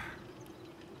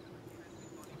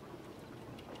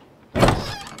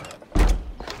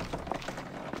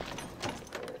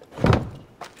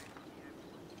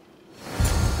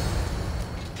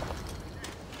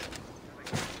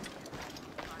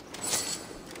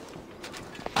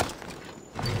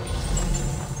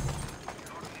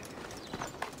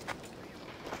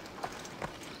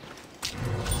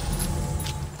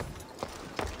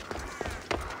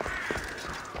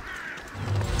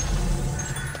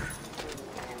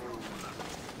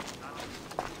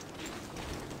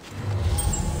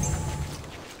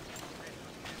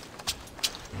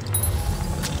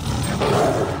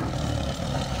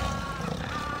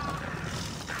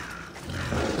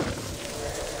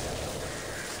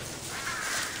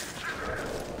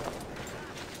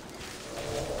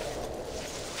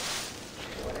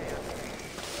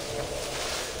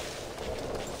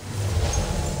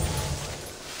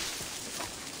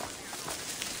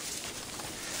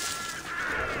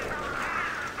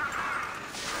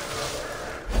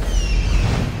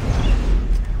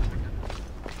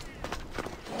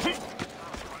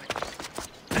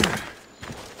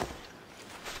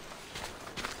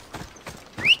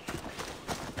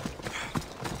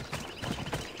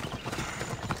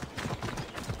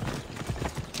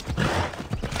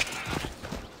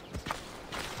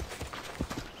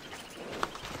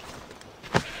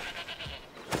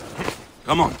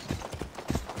 Come on.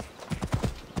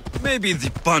 Maybe the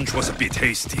punch was a bit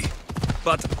hasty,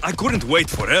 but I couldn't wait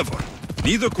forever.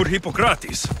 Neither could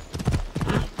Hippocrates.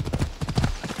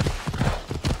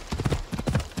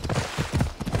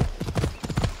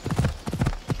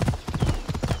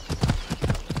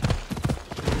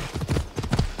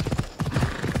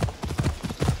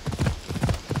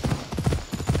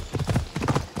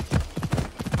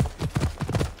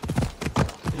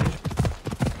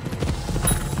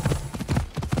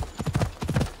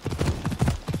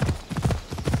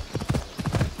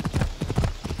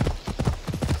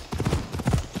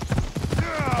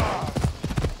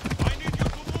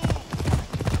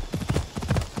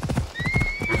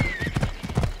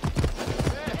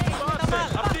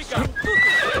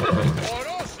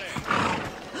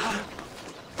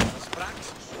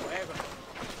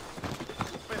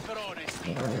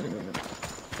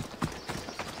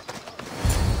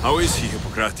 How is he,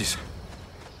 Hippocrates?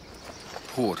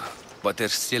 Poor, but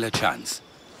there's still a chance.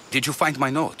 Did you find my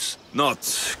notes?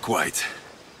 Not quite.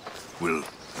 Will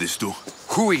this do?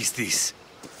 Who is this?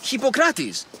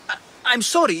 Hippocrates! I'm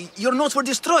sorry, your notes were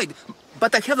destroyed,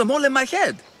 but I have them all in my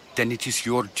head. Then it is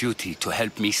your duty to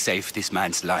help me save this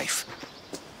man's life.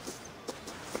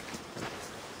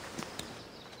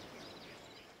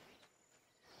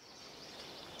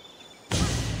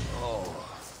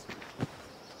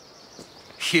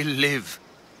 He'll live.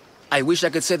 I wish I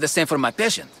could say the same for my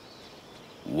patient.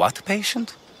 What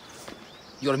patient?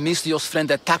 Your mysterious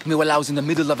friend attacked me while I was in the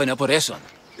middle of an operation.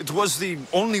 It was the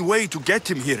only way to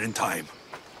get him here in time.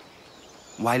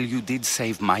 While you did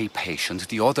save my patient,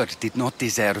 the other did not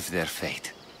deserve their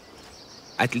fate.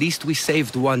 At least we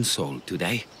saved one soul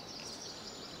today.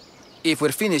 If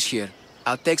we're finished here,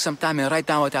 I'll take some time and write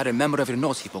down what I remember of your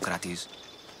notes, Hippocrates.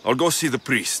 I'll go see the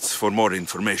priests for more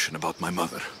information about my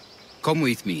mother. Come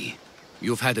with me.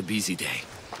 You've had a busy day.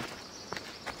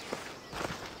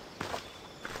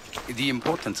 The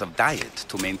importance of diet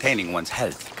to maintaining one's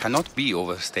health cannot be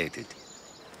overstated.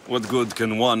 What good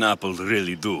can one apple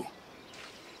really do?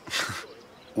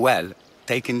 Well,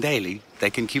 taken daily,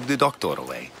 they can keep the doctor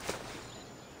away.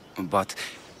 But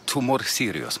to more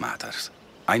serious matters.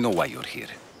 I know why you're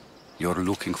here. You're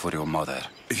looking for your mother.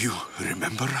 You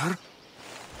remember her?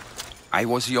 I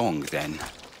was young then.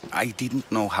 I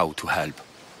didn't know how to help.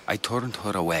 I turned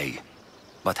her away.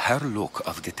 But her look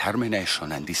of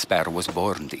determination and despair was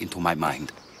burned into my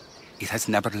mind. It has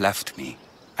never left me,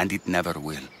 and it never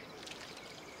will.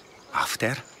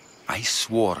 After, I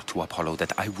swore to Apollo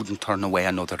that I wouldn't turn away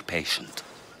another patient,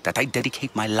 that I'd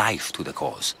dedicate my life to the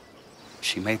cause.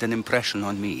 She made an impression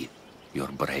on me. Your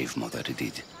brave mother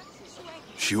did.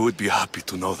 She would be happy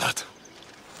to know that.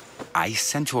 I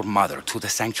sent your mother to the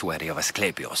sanctuary of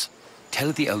Asklepios.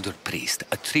 Tell the elder priest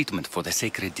a treatment for the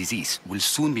sacred disease will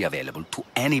soon be available to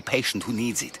any patient who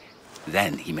needs it.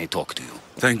 Then he may talk to you.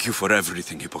 Thank you for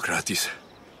everything, Hippocrates.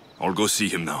 I'll go see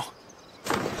him now.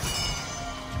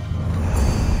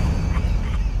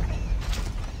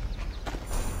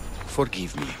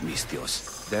 Forgive me,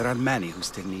 Mystios. There are many who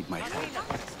still need my help.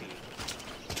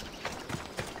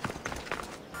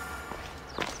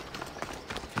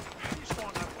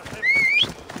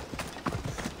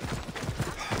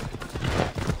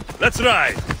 Let's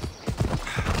ride!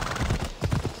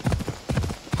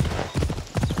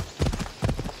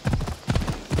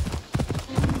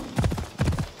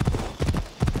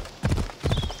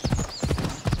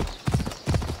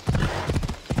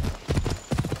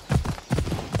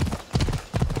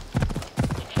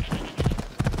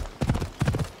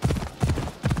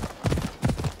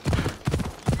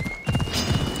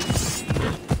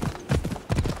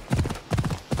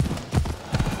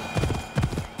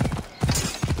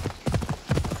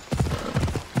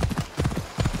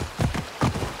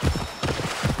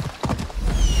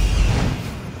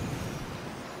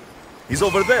 He's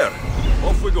over there.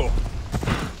 Off we go.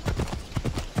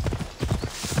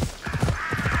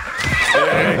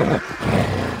 Hey.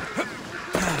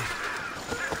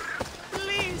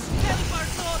 Please help our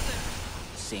daughter.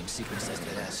 Same secrets as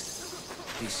the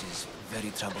rest. This is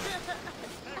very troubling.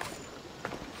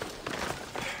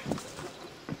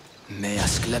 May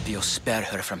Asklepios spare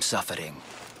her from suffering.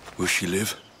 Will she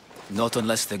live? Not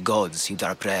unless the gods heed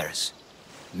our prayers.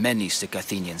 Many sick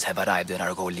Athenians have arrived in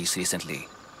Argolis recently,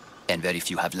 and very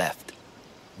few have left.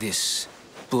 This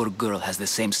poor girl has the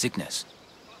same sickness.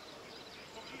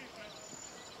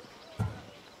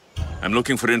 I'm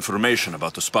looking for information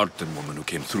about the Spartan woman who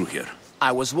came through here.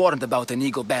 I was warned about an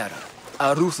eagle bearer.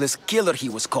 A ruthless killer he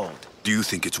was called. Do you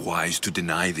think it's wise to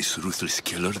deny this ruthless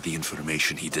killer the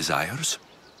information he desires?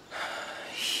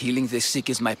 Healing the sick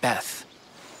is my path.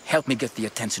 Help me get the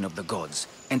attention of the gods,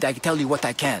 and I tell you what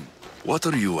I can. What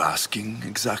are you asking,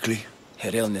 exactly?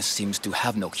 Her illness seems to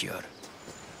have no cure,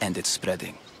 and it's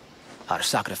spreading. Our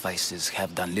sacrifices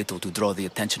have done little to draw the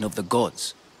attention of the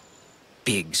gods.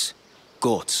 Pigs,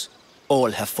 goats, all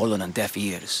have fallen on deaf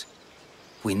ears.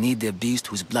 We need a beast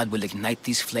whose blood will ignite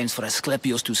these flames for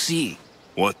Asklepios to see.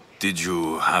 What did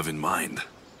you have in mind?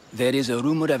 There is a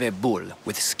rumor of a bull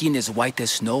with skin as white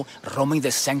as snow roaming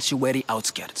the sanctuary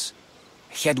outskirts.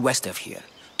 Head west of here,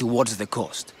 towards the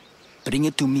coast. Bring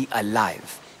it to me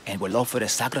alive, and we'll offer a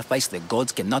sacrifice the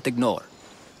gods cannot ignore.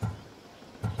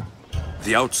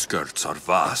 The outskirts are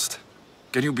vast.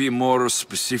 Can you be more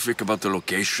specific about the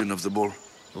location of the bull?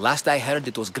 Last I heard,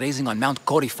 it was grazing on Mount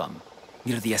Coryphum,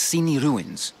 near the Assini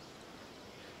ruins.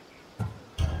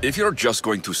 If you're just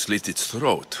going to slit its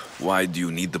throat, why do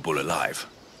you need the bull alive?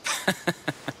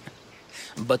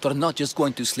 But we're not just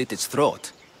going to slit its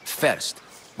throat. First,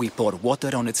 we pour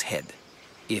water on its head.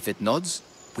 If it nods,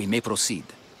 we may proceed.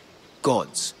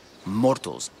 Gods,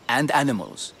 mortals, and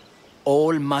animals,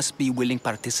 all must be willing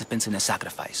participants in a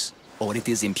sacrifice, or it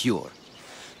is impure.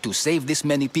 To save this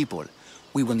many people,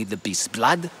 we will need the beast's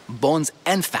blood, bones,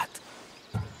 and fat.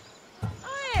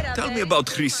 Tell me about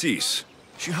Chrysis.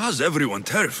 She has everyone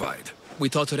terrified. We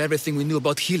taught her everything we knew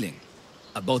about healing,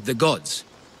 about the gods.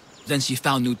 Then she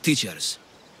found new teachers,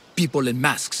 people in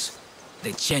masks.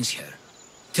 They changed her,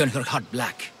 turned her heart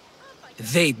black.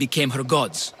 They became her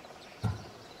gods.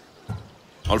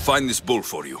 I'll find this bull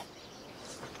for you.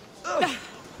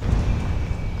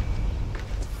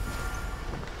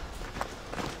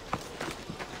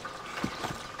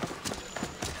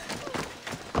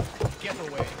 Get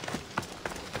away.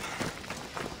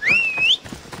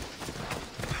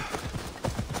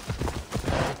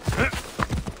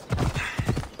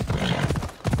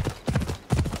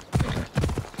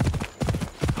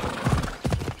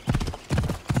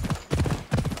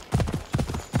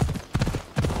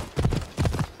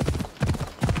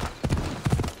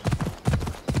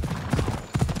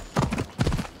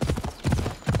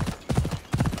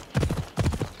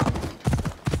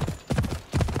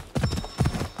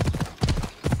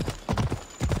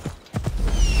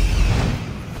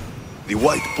 The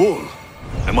white bull.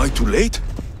 Am I too late?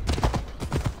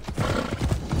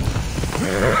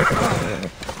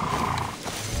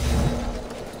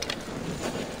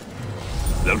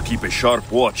 They'll keep a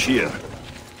sharp watch here.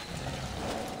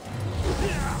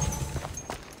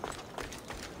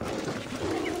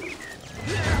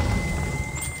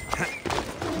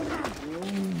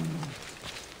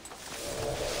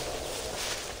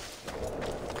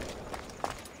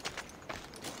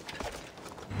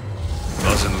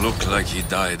 Doesn't look like he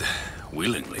died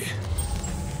willingly.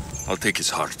 I'll take his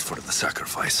heart for the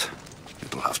sacrifice.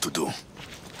 It will have to do.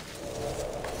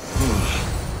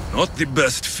 Not the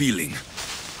best feeling.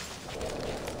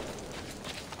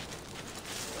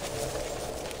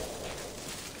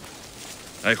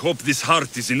 I hope this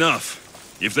heart is enough.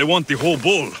 If they want the whole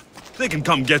bowl, they can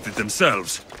come get it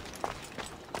themselves.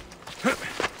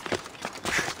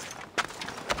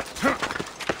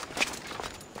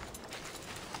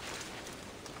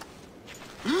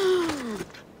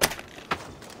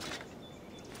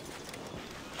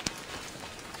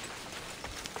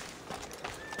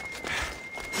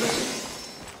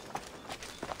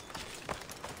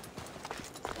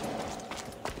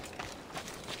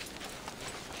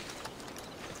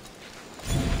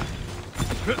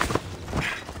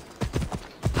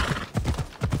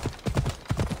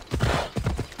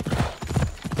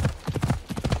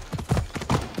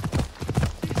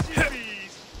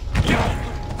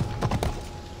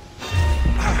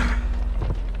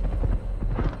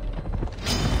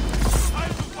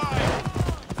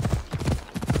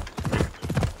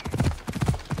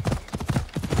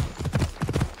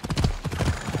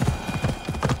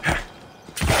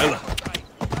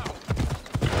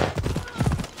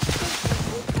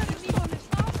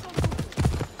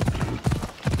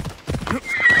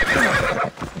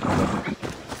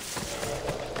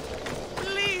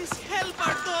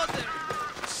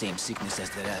 Same sickness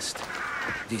as the rest.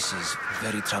 This is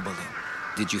very troubling.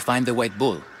 Did you find the white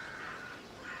bull?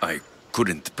 I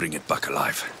couldn't bring it back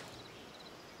alive.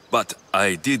 But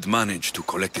I did manage to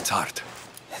collect its heart.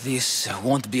 This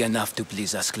won't be enough to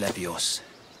please Asklepios.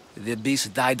 The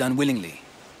beast died unwillingly,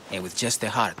 and with just the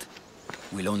heart,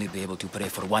 we'll only be able to pray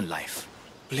for one life.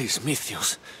 Please,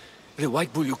 Mythios. The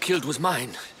white bull you killed was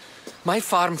mine. My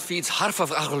farm feeds half of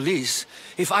Argolis.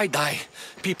 If I die,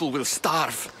 people will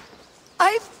starve.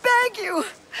 I beg you!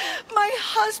 My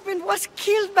husband was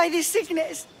killed by this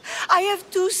sickness. I have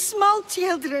 2 small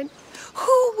children.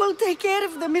 Who will take care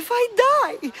of them if I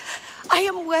die? I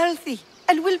am wealthy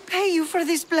and will pay you for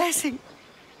this blessing.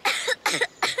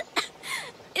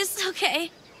 It's okay.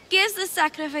 Give the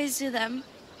sacrifice to them.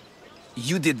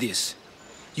 You did this.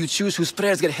 You choose whose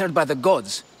prayers get heard by the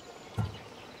gods.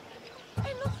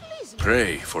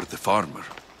 Pray for the farmer.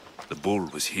 The bull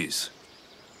was his.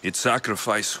 Its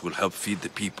sacrifice will help feed the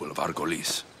people of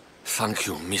Argolis. Thank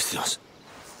you, Mythios.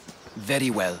 Very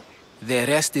well. The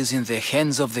rest is in the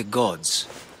hands of the gods.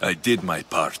 I did my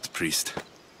part, priest.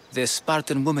 The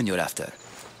Spartan woman you're after.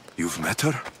 You've met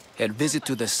her? Her visit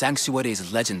to the sanctuary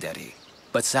is legendary,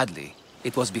 but sadly,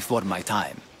 it was before my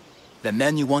time. The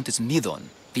man you want is Midon,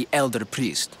 the elder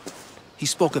priest. He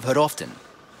spoke of her often.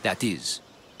 That is,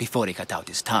 before he cut out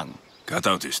his tongue. Cut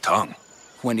out his tongue?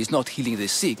 When he's not healing the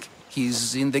sick,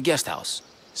 he's in the guest house.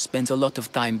 Spends a lot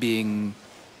of time being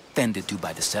tended to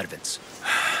by the servants.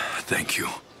 Thank you.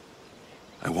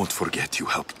 I won't forget you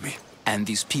helped me. And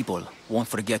these people won't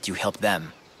forget you helped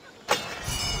them.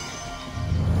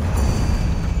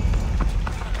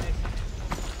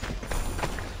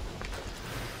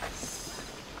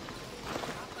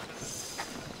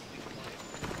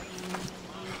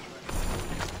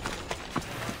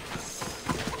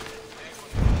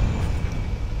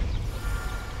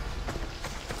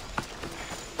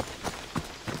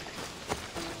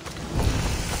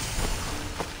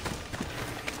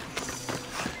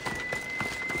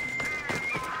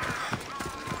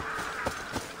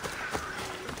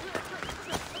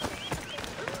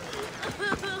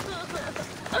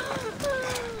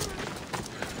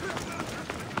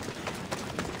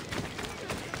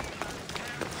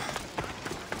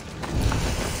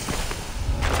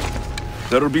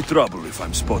 There'll be trouble if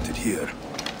I'm spotted here.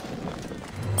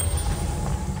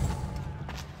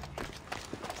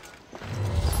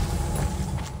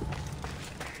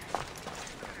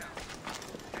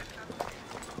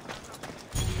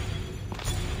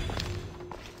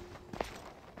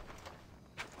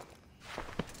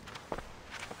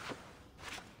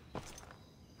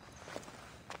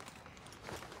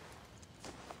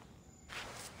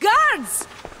 Guards!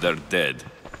 They're dead.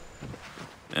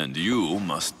 And you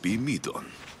must be Midon.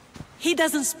 He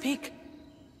doesn't speak.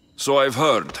 So I've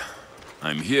heard.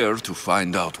 I'm here to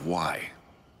find out why.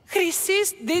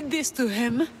 Chrysis did this to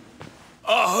him.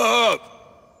 Aha!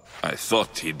 I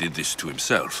thought he did this to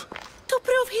himself. To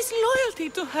prove his loyalty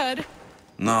to her.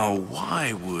 Now,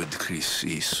 why would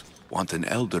Chrysis want an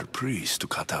elder priest to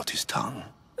cut out his tongue?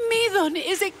 Midon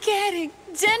is a caring,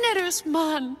 generous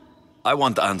man. I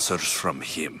want answers from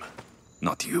him,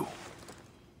 not you.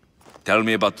 Tell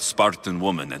me about the Spartan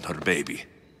woman and her baby.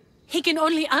 He can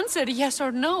only answer yes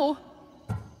or no.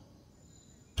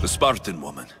 The Spartan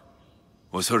woman.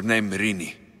 Was her name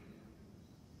Rini?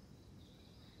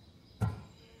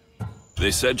 They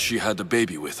said she had a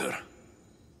baby with her.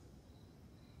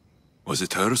 Was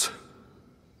it hers?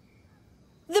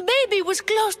 The baby was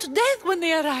close to death when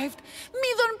they arrived.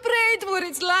 Midon prayed for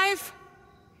its life.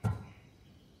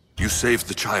 You saved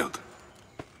the child.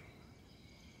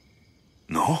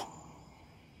 No?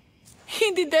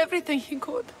 He did everything he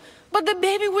could, but the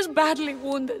baby was badly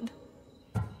wounded.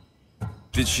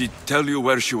 Did she tell you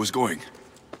where she was going?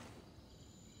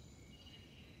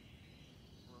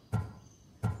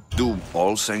 Do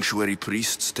all sanctuary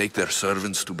priests take their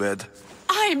servants to bed?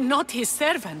 I'm not his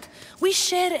servant. We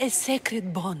share a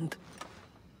sacred bond.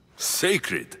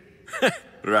 Sacred?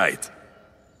 Right.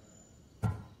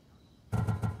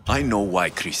 I know why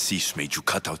Chrysis made you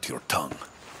cut out your tongue.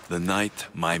 The night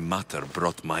my mother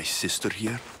brought my sister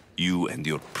here, you and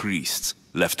your priests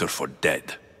left her for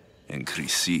dead. And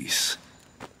Chrysis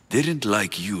didn't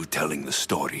like you telling the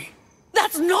story.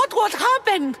 That's not what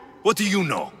happened! What do you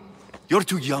know? You're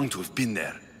too young to have been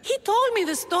there. He told me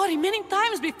the story many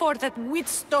times before that witch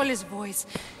stole his voice.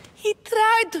 He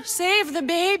tried to save the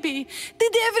baby,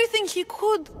 did everything he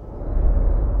could.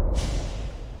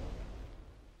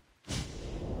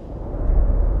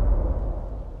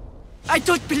 I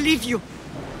don't believe you.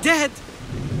 Dead?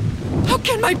 How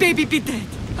can my baby be dead?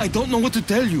 I don't know what to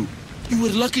tell you. You were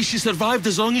lucky she survived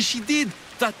as long as she did.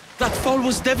 That fall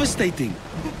was devastating.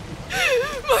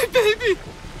 My baby!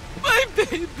 My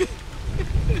baby!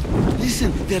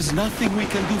 Listen, there's nothing we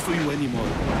can do for you anymore.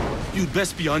 You'd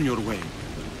best be on your way.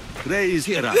 Ray is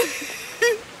here.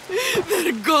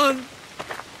 They're gone.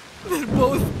 They're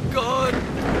both gone.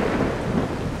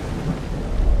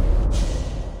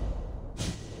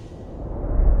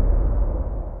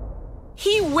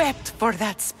 He wept for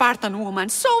that Spartan woman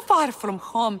so far from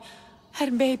home.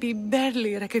 Her baby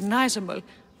barely recognizable,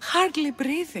 hardly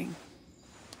breathing.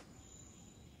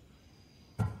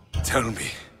 Tell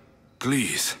me,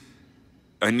 please.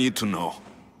 I need to know.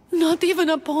 Not even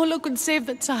Apollo could save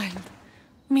the child.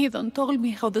 Midon told me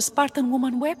how the Spartan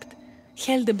woman wept,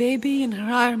 held the baby in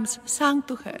her arms, sang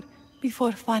to her,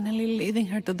 before finally leading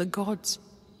her to the gods.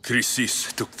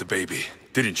 Chrysis took the baby,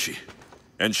 didn't she?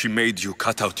 And she made you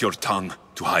cut out your tongue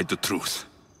to hide the truth.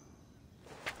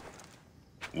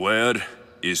 Where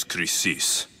is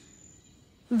Chrysis?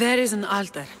 There is an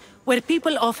altar, where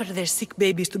people offer their sick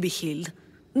babies to be healed.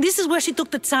 This is where she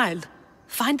took the child.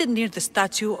 Find it near the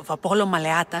statue of Apollo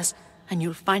Maleatas, and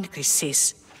you'll find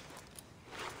Chrysis.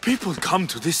 People come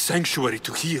to this sanctuary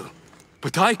to heal.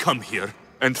 But I come here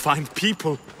and find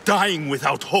people dying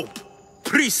without hope.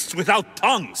 Priests without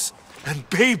tongues. And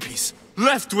babies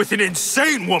left with an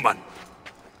insane woman.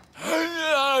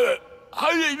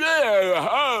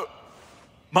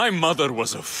 My mother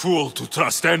was a fool to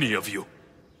trust any of you.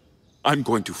 I'm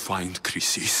going to find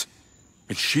Chrysis,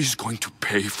 and she's going to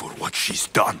pay for what she's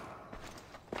done.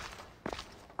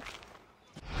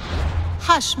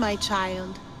 Hush, my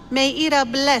child. May Ira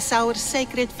bless our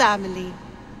sacred family.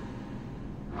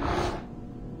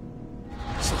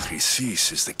 So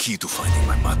Chrysis is the key to finding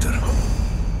my mother.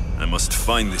 I must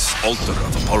find this altar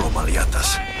of Apollo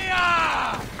Maleatas.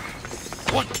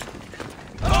 What?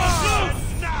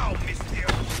 Now, mister!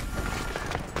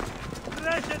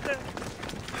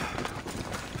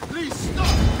 Please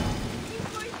stop!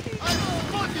 I'm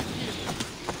spotted here!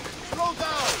 Slow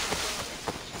down!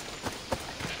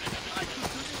 I could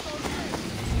do this all day!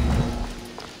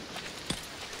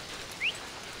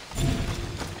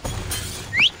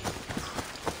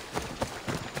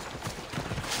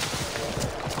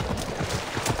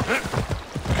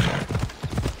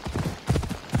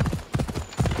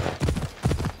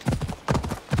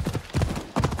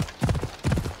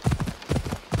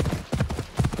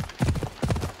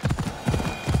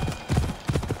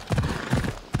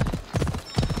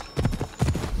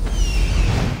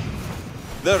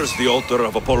 There's the altar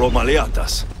of Apollo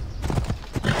Maleatas.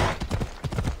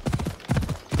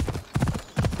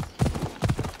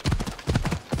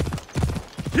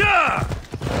 Yeah!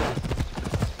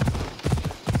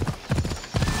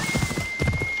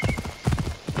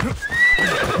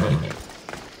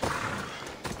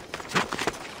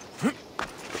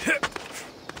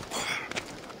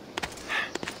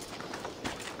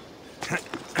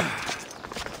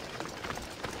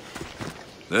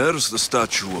 There's the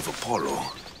statue of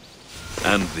Apollo.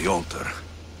 And the altar.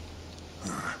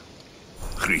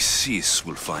 Chrysis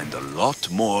will find a lot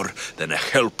more than a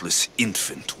helpless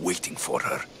infant waiting for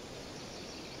her.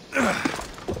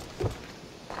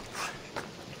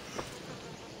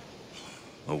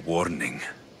 A warning.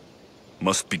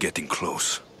 Must be getting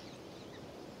close.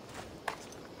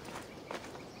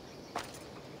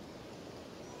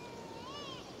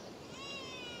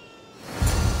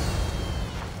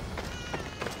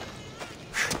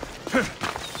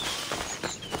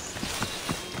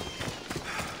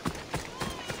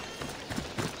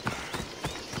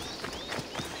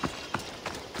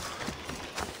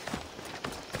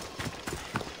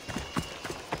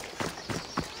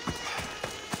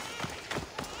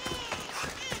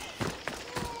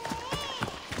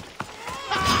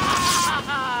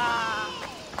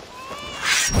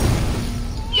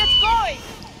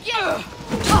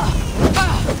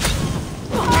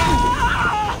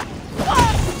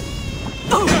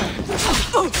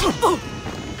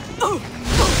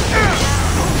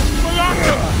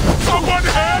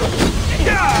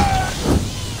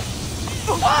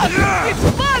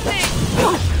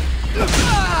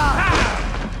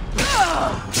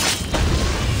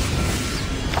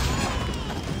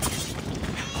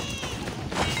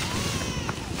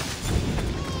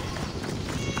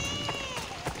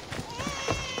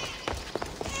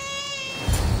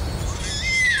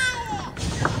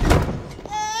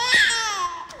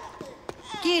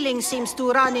 seems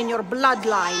to run in your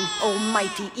bloodline, O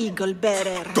mighty eagle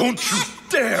bearer. Don't you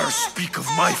dare speak of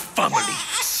my family,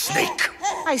 snake!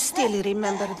 I still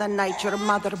remember the night your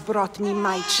mother brought me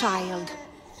my child.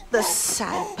 The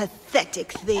sad,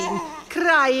 pathetic thing,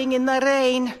 crying in the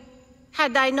rain.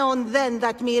 Had I known then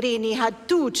that Myrini had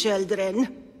 2 children.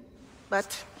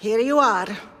 But here you are.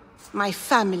 My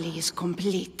family is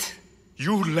complete.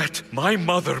 You let my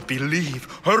mother believe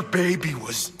her baby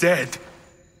was dead.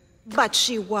 But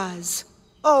she was.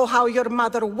 Oh, how your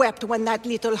mother wept when that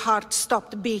little heart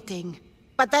stopped beating.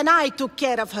 But then I took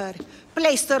care of her,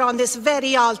 placed her on this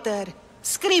very altar,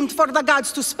 screamed for the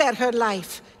gods to spare her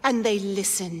life, and they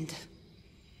listened.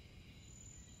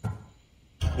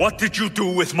 What did you do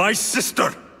with my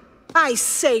sister? I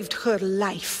saved her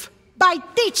life by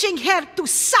teaching her to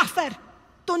suffer,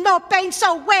 to know pain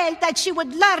so well that she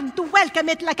would learn to welcome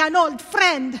it like an old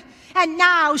friend. And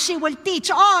now she will teach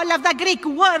all of the Greek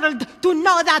world to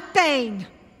know that pain.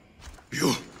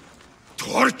 You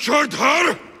tortured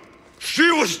her?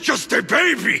 She was just a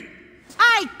baby!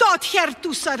 I taught her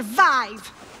to survive.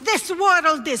 This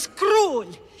world is cruel.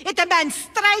 It demands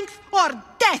strength or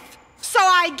death. So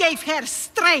I gave her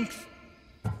strength.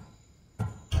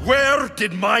 Where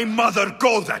did my mother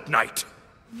go that night?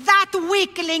 That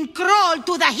weakling crawled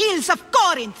to the hills of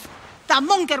Corinth. The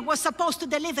monger was supposed to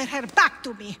deliver her back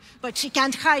to me, but she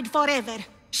can't hide forever.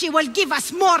 She will give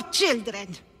us more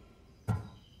children.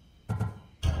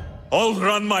 I'll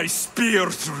run my spear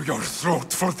through your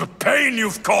throat for the pain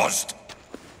you've caused.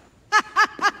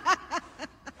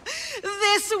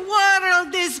 This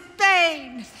world is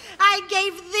pain. I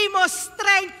gave Demos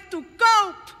strength to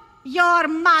cope. Your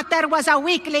mater was a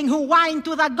weakling who whined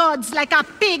to the gods like a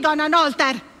pig on an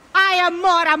altar. I am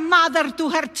more a mother to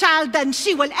her child than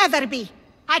she will ever be.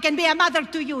 I can be a mother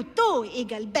to you too,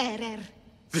 Eagle Bearer.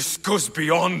 This goes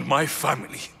beyond my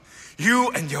family.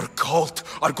 You and your cult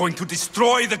are going to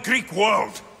destroy the Greek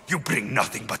world. You bring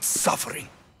nothing but suffering.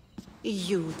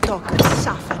 You talk of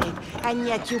suffering, and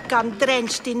yet you come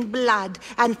drenched in blood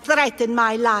and threaten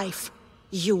my life.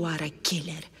 You are a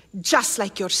killer, just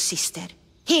like your sister.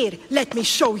 Here, let me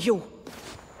show you.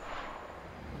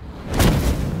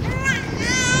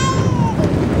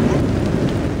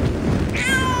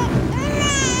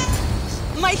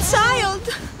 My child!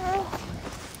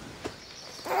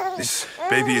 This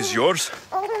baby is yours?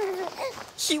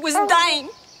 He was dying.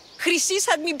 Chrysis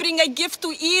had me bring a gift to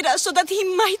Ira so that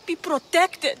he might be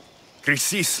protected.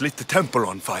 Chrysis lit the temple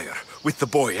on fire, with the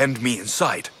boy and me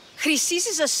inside. Chrysis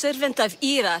is a servant of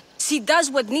Ira. She does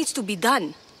what needs to be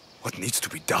done. What needs to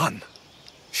be done?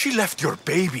 She left your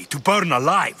baby to burn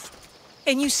alive.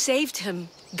 And you saved him.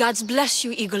 Gods bless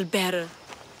you, Eagle Bearer.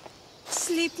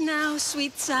 Sleep now,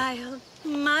 sweet child.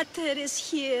 Mater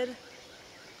is here.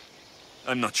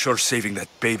 I'm not sure saving that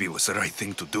baby was the right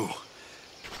thing to do.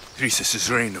 Chrysis'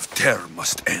 reign of terror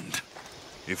must end.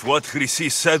 If what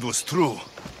Chrysis said was true,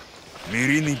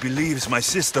 Myrini believes my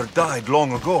sister died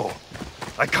long ago.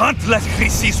 I can't let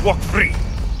Chrysis walk free.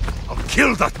 I'll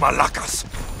kill that Malakas.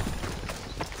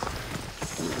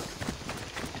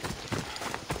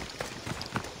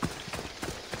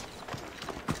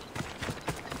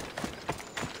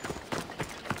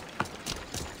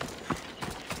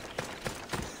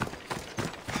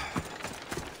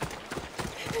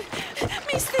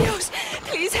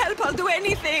 Please help, I'll do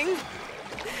anything.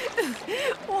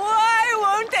 Why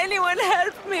won't anyone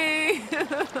help me?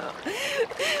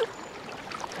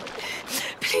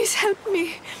 Please help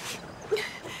me.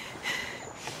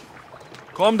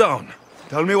 Calm down.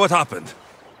 Tell me what happened.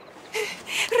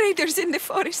 Raiders in the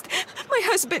forest. My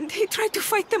husband, he tried to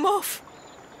fight them off.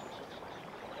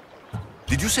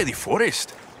 Did you say the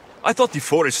forest? I thought the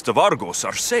forests of Argos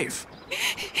are safe.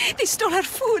 They stole our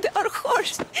food, our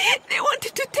horse. They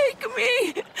wanted to take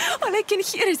me. All I can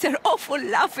hear is their awful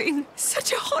laughing.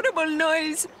 Such a horrible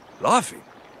noise. Laughing?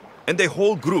 And the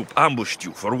whole group ambushed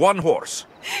you for one horse?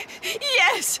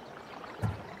 Yes!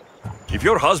 If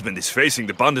your husband is facing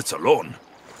the bandits alone,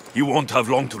 he won't have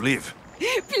long to live.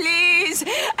 Please,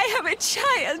 I have a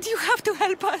child. You have to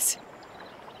help us.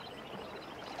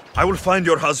 I will find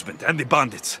your husband and the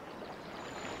bandits.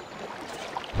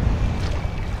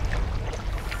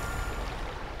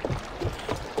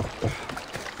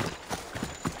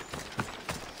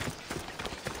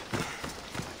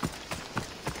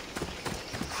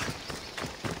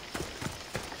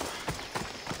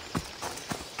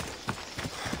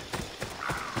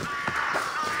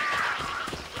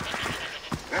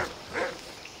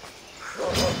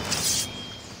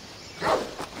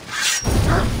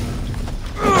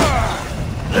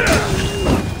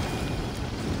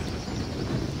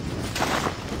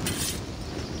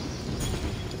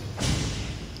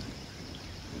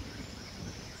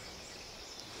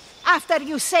 After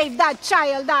you saved that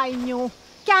child I knew.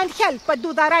 Can't help but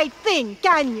do the right thing,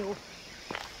 can you?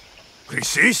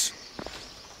 크리시스?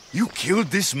 You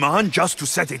killed this man just to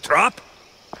set a trap?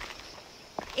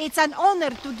 It's an honor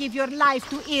to give your life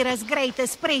to Era's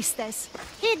greatest priestess.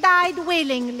 He died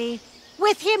willingly.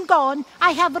 With him gone,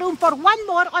 I have room for one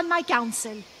more on my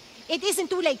council. It isn't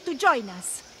too late to join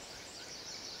us.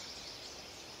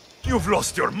 You've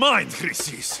lost your mind,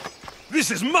 크리시스. This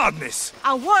is madness!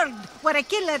 A world where a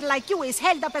killer like you is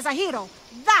held up as a hero.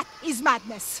 That is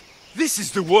madness. This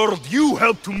is the world you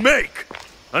helped to make,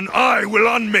 and I will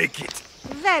unmake it.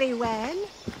 Very well.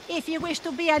 If you wish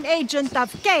to be an agent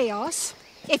of chaos,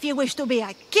 if you wish to be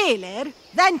a killer,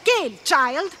 then kill,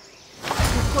 child.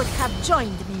 You could have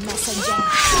joined me, messenger.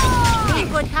 We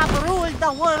could have ruled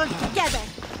the world together.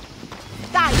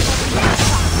 Die for the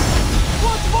child.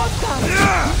 What was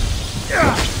that?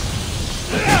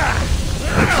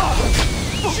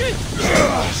 Shit!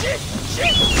 Shit!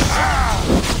 Shit!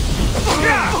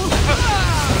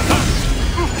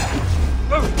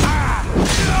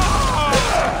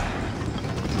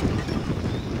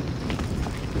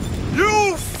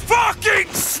 You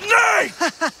fucking snake!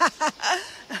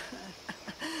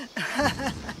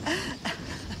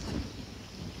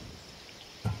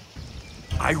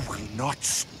 I will not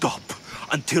stop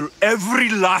until every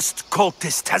last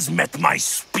cultist has met my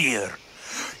spear.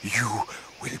 You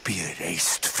will be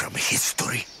erased from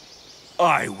history.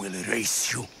 I will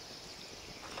erase you.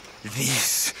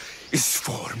 This is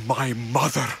for my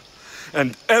mother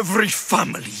and every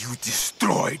family you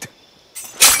destroyed.